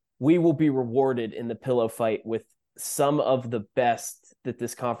there. We will be rewarded in the pillow fight with some of the best that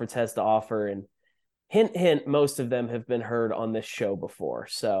this conference has to offer. And hint, hint, most of them have been heard on this show before.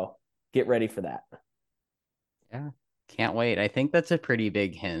 So get ready for that. Yeah, can't wait. I think that's a pretty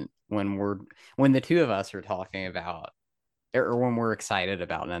big hint when the 2 of us are talking about, or when we're excited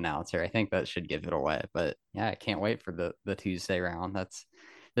about an announcer. I think that should give it away. But yeah, I can't wait for the Tuesday round. That's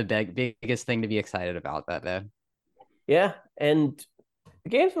the biggest thing to be excited about that day. Yeah, and the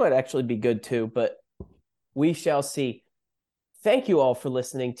games might actually be good too, but we shall see. Thank you all for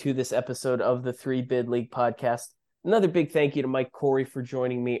listening to this episode of the 3 Bid League podcast. Another big thank you to Mike Corey for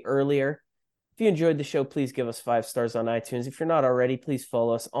joining me earlier. If you enjoyed the show, please give us 5 stars on iTunes. If you're not already, please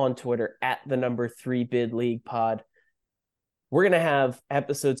follow us on Twitter at the number 3 Bid League pod. We're going to have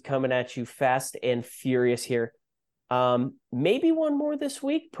episodes coming at you fast and furious here. Maybe one more this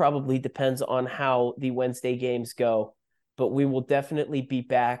week. Probably depends on how the Wednesday games go. But we will definitely be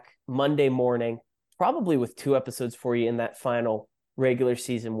back Monday morning, probably with 2 episodes for you in that final regular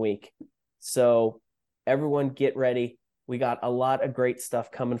season week. So everyone get ready. We got a lot of great stuff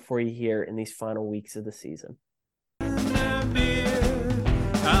coming for you here in these final weeks of the season.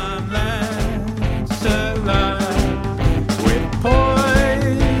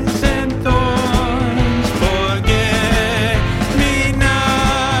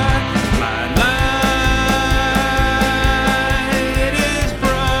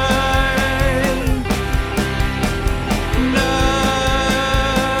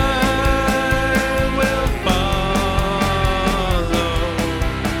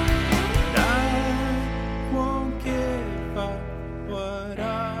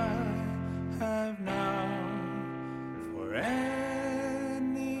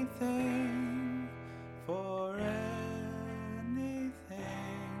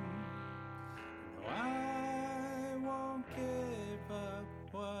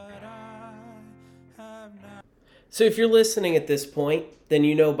 So if you're listening at this point, then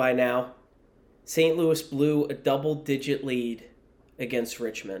you know by now, St. Louis blew a double-digit lead against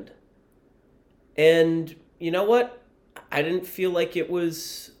Richmond. And you know what? I didn't feel like it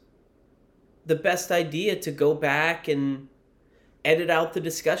was the best idea to go back and edit out the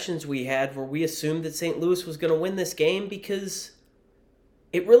discussions we had where we assumed that St. Louis was going to win this game, because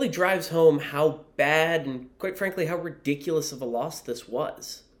it really drives home how bad and, quite frankly, how ridiculous of a loss this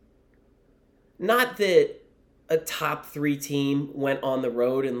was. Not that a top 3 team went on the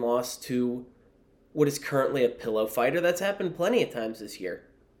road and lost to what is currently a pillow fighter. That's happened plenty of times this year.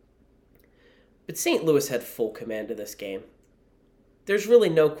 But St. Louis had full command of this game. There's really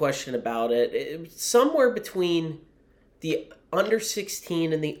no question about it. Somewhere between the under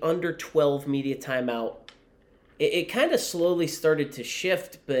 16 and the under 12 media timeout, it kind of slowly started to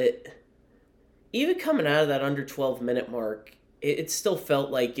shift, but even coming out of that under 12 minute mark, it still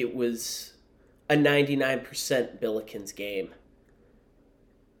felt like it was a 99% Billikens game.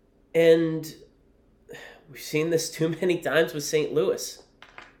 And we've seen this too many times with St. Louis.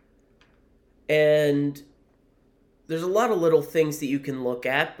 And there's a lot of little things that you can look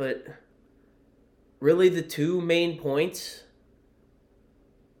at, but really the two main points: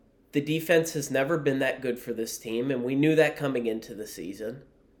 the defense has never been that good for this team, and we knew that coming into the season.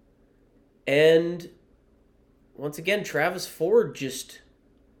 And once again, Travis Ford just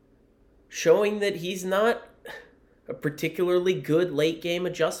showing that he's not a particularly good late game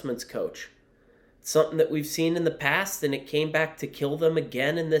adjustments coach. It's something that we've seen in the past, and it came back to kill them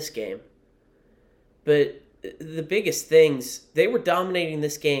again in this game. But the biggest things, they were dominating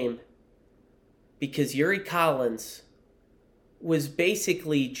this game because Yuri Collins was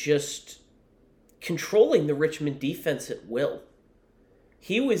basically just controlling the Richmond defense at will.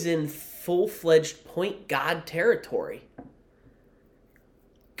 He was in full-fledged point guard territory,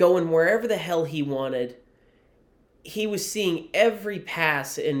 going wherever the hell he wanted. He was seeing every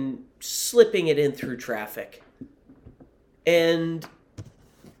pass and slipping it in through traffic. And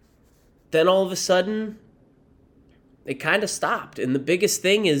then all of a sudden, it kind of stopped. And the biggest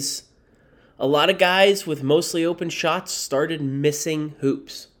thing is a lot of guys with mostly open shots started missing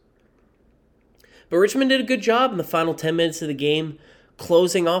hoops. But Richmond did a good job in the final 10 minutes of the game,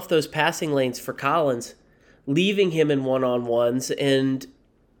 closing off those passing lanes for Collins, leaving him in one-on-ones. And,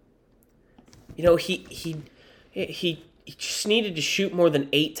 you know, he just needed to shoot more than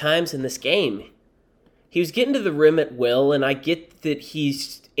 8 times in this game. He was getting to the rim at will, and I get that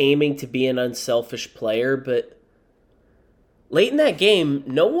he's aiming to be an unselfish player, but late in that game,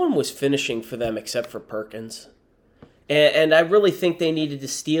 no one was finishing for them except for Perkins. And I really think they needed to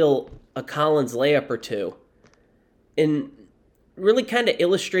steal a Collins layup or two and really kind of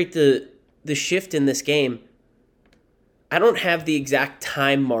illustrate the shift in this game. I don't have the exact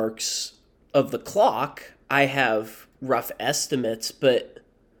time marks of the clock. I have rough estimates, but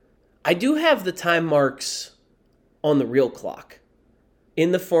I do have the time marks on the real clock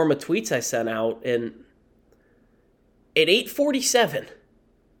in the form of tweets I sent out. And at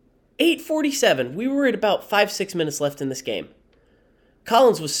 8:47, we were at about 5-6 minutes left in this game.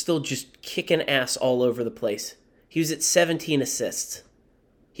 Collins was still just kicking ass all over the place. He was at 17 assists.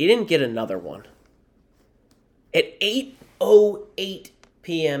 He didn't get another one. At 8:08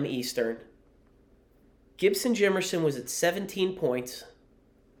 p.m. Eastern, Gibson Jimerson was at 17 points.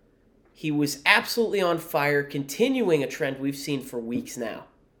 He was absolutely on fire, continuing a trend we've seen for weeks now.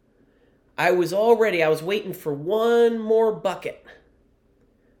 I was waiting for one more bucket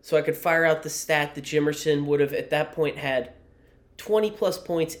so I could fire out the stat that Jimerson would have at that point had 20-plus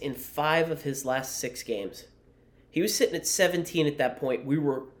points in 5 of his last 6 games. He was sitting at 17 at that point.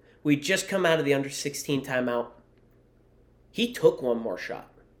 We'd just come out of the under 16 timeout. He took one more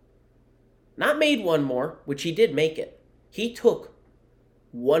shot. Not made one more, which he did make it. He took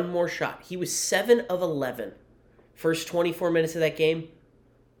one more shot. He was 7 of 11. First 24 minutes of that game,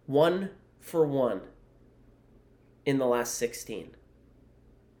 1 for 1 in the last 16.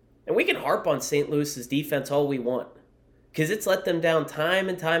 And we can harp on St. Louis's defense all we want, because it's let them down time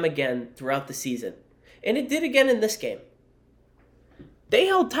and time again throughout the season. And it did again in this game. They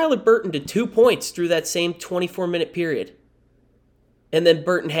held Tyler Burton to 2 points through that same 24-minute period. And then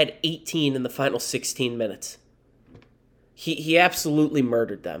Burton had 18 in the final 16 minutes. He absolutely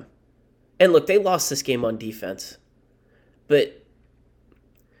murdered them. And look, they lost this game on defense. But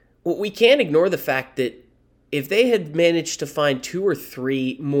we can't ignore the fact that if they had managed to find 2 or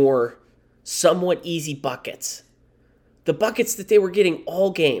 3 more somewhat easy buckets, the buckets that they were getting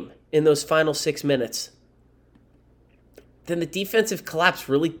all game in those final 6 minutes, then the defensive collapse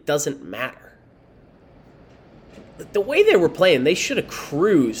really doesn't matter. The way they were playing, they should have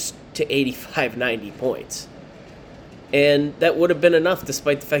cruised to 85, 90 points. And that would have been enough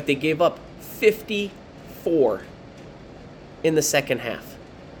despite the fact they gave up 54 in the second half.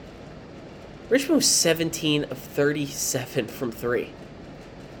 Richmond was 17 of 37 from 3.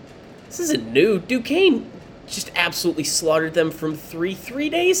 This isn't new. Duquesne just absolutely slaughtered them from 3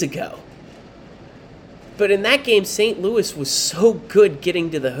 days ago. But in that game, St. Louis was so good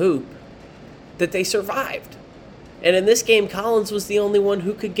getting to the hoop that they survived. And in this game, Collins was the only one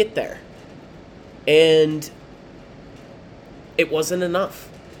who could get there. And it wasn't enough.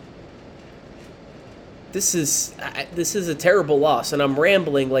 This is a terrible loss, and I'm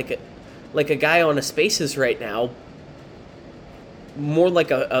rambling like a guy on a Spaces right now, more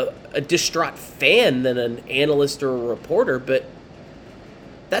like a distraught fan than an analyst or a reporter, but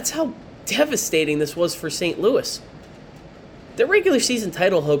that's how devastating this was for St. Louis. Their regular season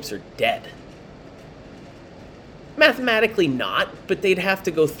title hopes are dead. Mathematically not, but they'd have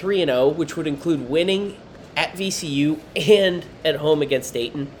to go 3-0, which would include winning at VCU and at home against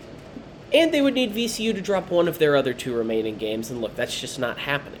Dayton. And they would need VCU to drop one of their other 2 remaining games, and look, that's just not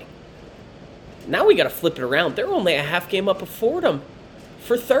happening. Now we got to flip it around. They're only a half game up of Fordham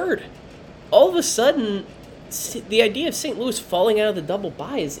for third. All of a sudden, the idea of St. Louis falling out of the double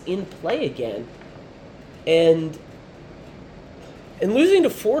bye is in play again. And losing to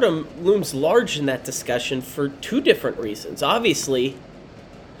Fordham looms large in that discussion for 2 different reasons. Obviously,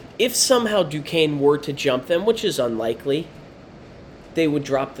 if somehow Duquesne were to jump them, which is unlikely, they would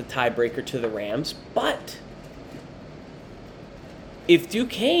drop the tiebreaker to the Rams. But if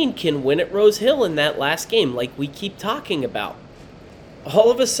Duquesne can win at Rose Hill in that last game, like we keep talking about,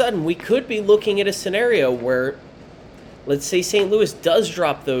 all of a sudden we could be looking at a scenario where, let's say St. Louis does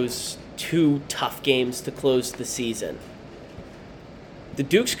drop those 2 tough games to close the season. The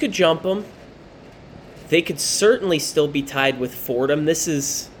Dukes could jump them. They could certainly still be tied with Fordham. This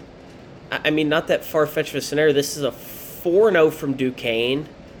is, I mean, not that far-fetched of a scenario. This is a 4-0 from Duquesne.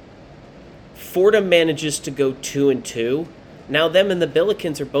 Fordham manages to go 2-2. Now them and the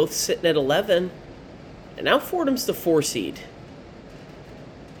Billikens are both sitting at 11. And now Fordham's the 4 seed.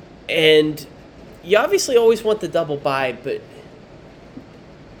 And you obviously always want the double bye, but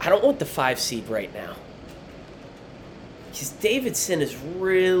I don't want the 5 seed right now. Because Davidson is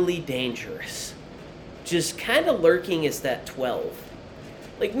really dangerous. Just kind of lurking as that 12.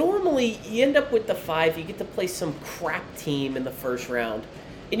 Like, normally, you end up with the 5, you get to play some crap team in the first round,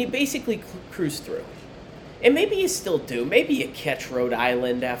 and you basically cruise through. And maybe you still do. Maybe you catch Rhode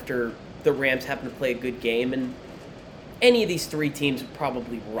Island after the Rams happen to play a good game, and any of these 3 teams would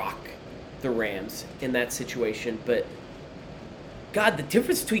probably rock the Rams in that situation. But, God, the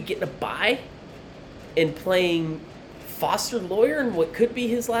difference between getting a bye and playing Foster Lawyer in what could be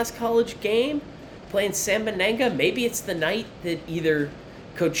his last college game, playing Sam Benenga, maybe it's the night that either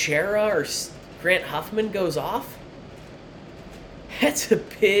Cochera or Grant Huffman goes off. That's a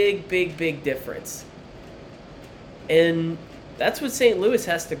big, big, big difference. And that's what St. Louis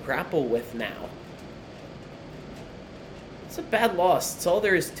has to grapple with now. It's a bad loss. That's all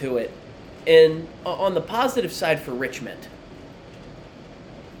there is to it. And on the positive side for Richmond,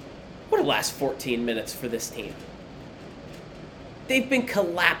 what a last 14 minutes for this team. They've been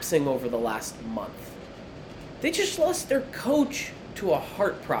collapsing over the last month. They just lost their coach to a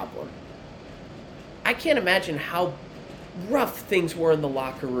heart problem. I can't imagine how rough things were in the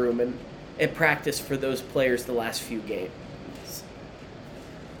locker room and at practice for those players the last few games.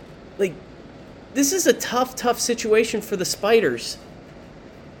 Like, this is a tough, tough situation for the Spiders.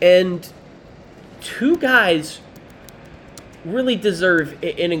 And 2 guys really deserve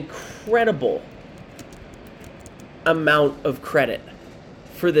an incredible amount of credit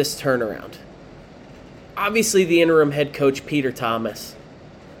for this turnaround. Obviously, the interim head coach, Peter Thomas,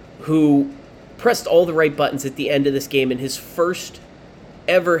 who pressed all the right buttons at the end of this game in his first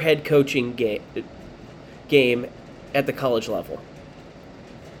ever head coaching game at the college level.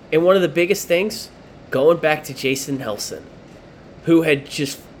 And one of the biggest things, going back to Jason Nelson, who had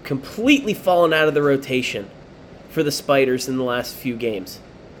just completely fallen out of the rotation for the Spiders in the last few games.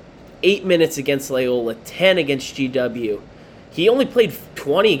 8 minutes against Loyola, 10 against GW. He only played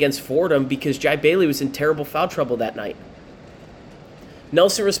 20 against Fordham because Jai Bailey was in terrible foul trouble that night.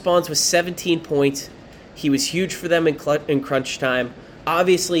 Nelson responds with 17 points. He was huge for them in crunch time.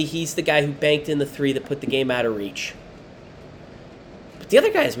 Obviously, he's the guy who banked in the 3 that put the game out of reach. But the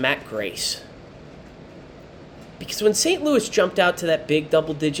other guy is Matt Grace. Because when St. Louis jumped out to that big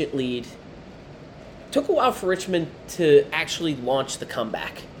double-digit lead, it took a while for Richmond to actually launch the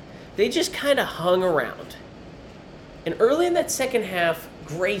comeback. They just kind of hung around. And early in that second half,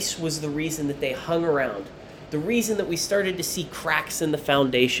 Grace was the reason that they hung around. The reason that we started to see cracks in the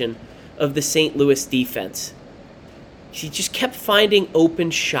foundation of the St. Louis defense. He just kept finding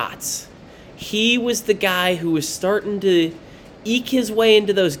open shots. He was the guy who was starting to eke his way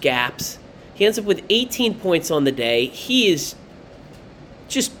into those gaps. He ends up with 18 points on the day. He is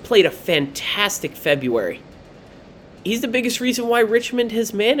just played a fantastic February. He's the biggest reason why Richmond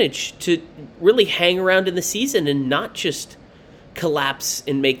has managed to really hang around in the season and not just collapse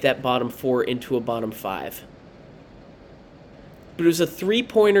and make that bottom 4 into a bottom 5. But it was a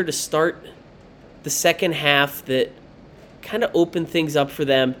 3-pointer to start the second half that kind of opened things up for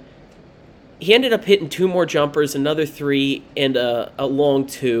them. He ended up hitting 2 more jumpers, another 3, and a long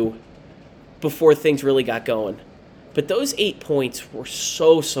 2 before things really got going. But those 8 points were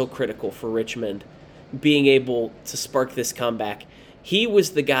so critical for Richmond being able to spark this comeback. He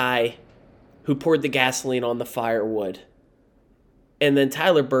was the guy who poured the gasoline on the firewood. And then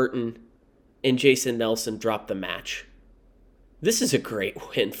Tyler Burton and Jason Nelson dropped the match. This is a great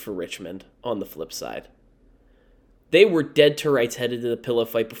win for Richmond on the flip side. They were dead to rights headed to the pillow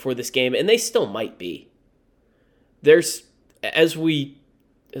fight before this game, and they still might be. There's, as we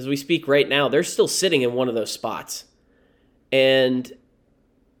speak right now, they're still sitting in one of those spots. And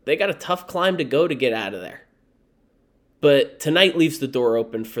they got a tough climb to go to get out of there. But tonight leaves the door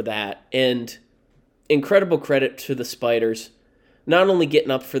open for that. And incredible credit to the Spiders, not only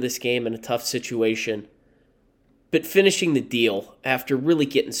getting up for this game in a tough situation, but finishing the deal after really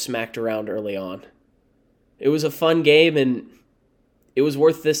getting smacked around early on. It was a fun game, and it was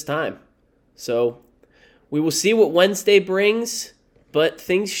worth this time. So we will see what Wednesday brings, but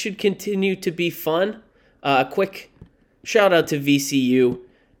things should continue to be fun. Quick shout out to VCU.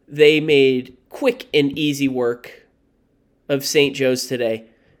 They made quick and easy work of St. Joe's today.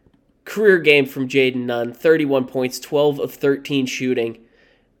 Career game from Jaden Nunn, 31 points, 12 of 13 shooting.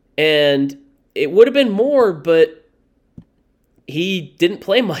 And it would have been more, but he didn't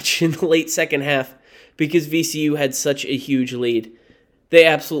play much in the late second half because VCU had such a huge lead. They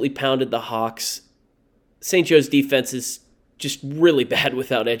absolutely pounded the Hawks. St. Joe's defense is just really bad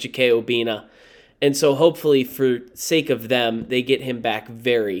without Ejike Obina. And so hopefully for sake of them, they get him back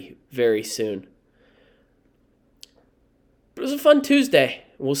very, very soon. It was a fun Tuesday.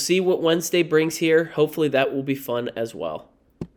 We'll see what Wednesday brings here. Hopefully that will be fun as well.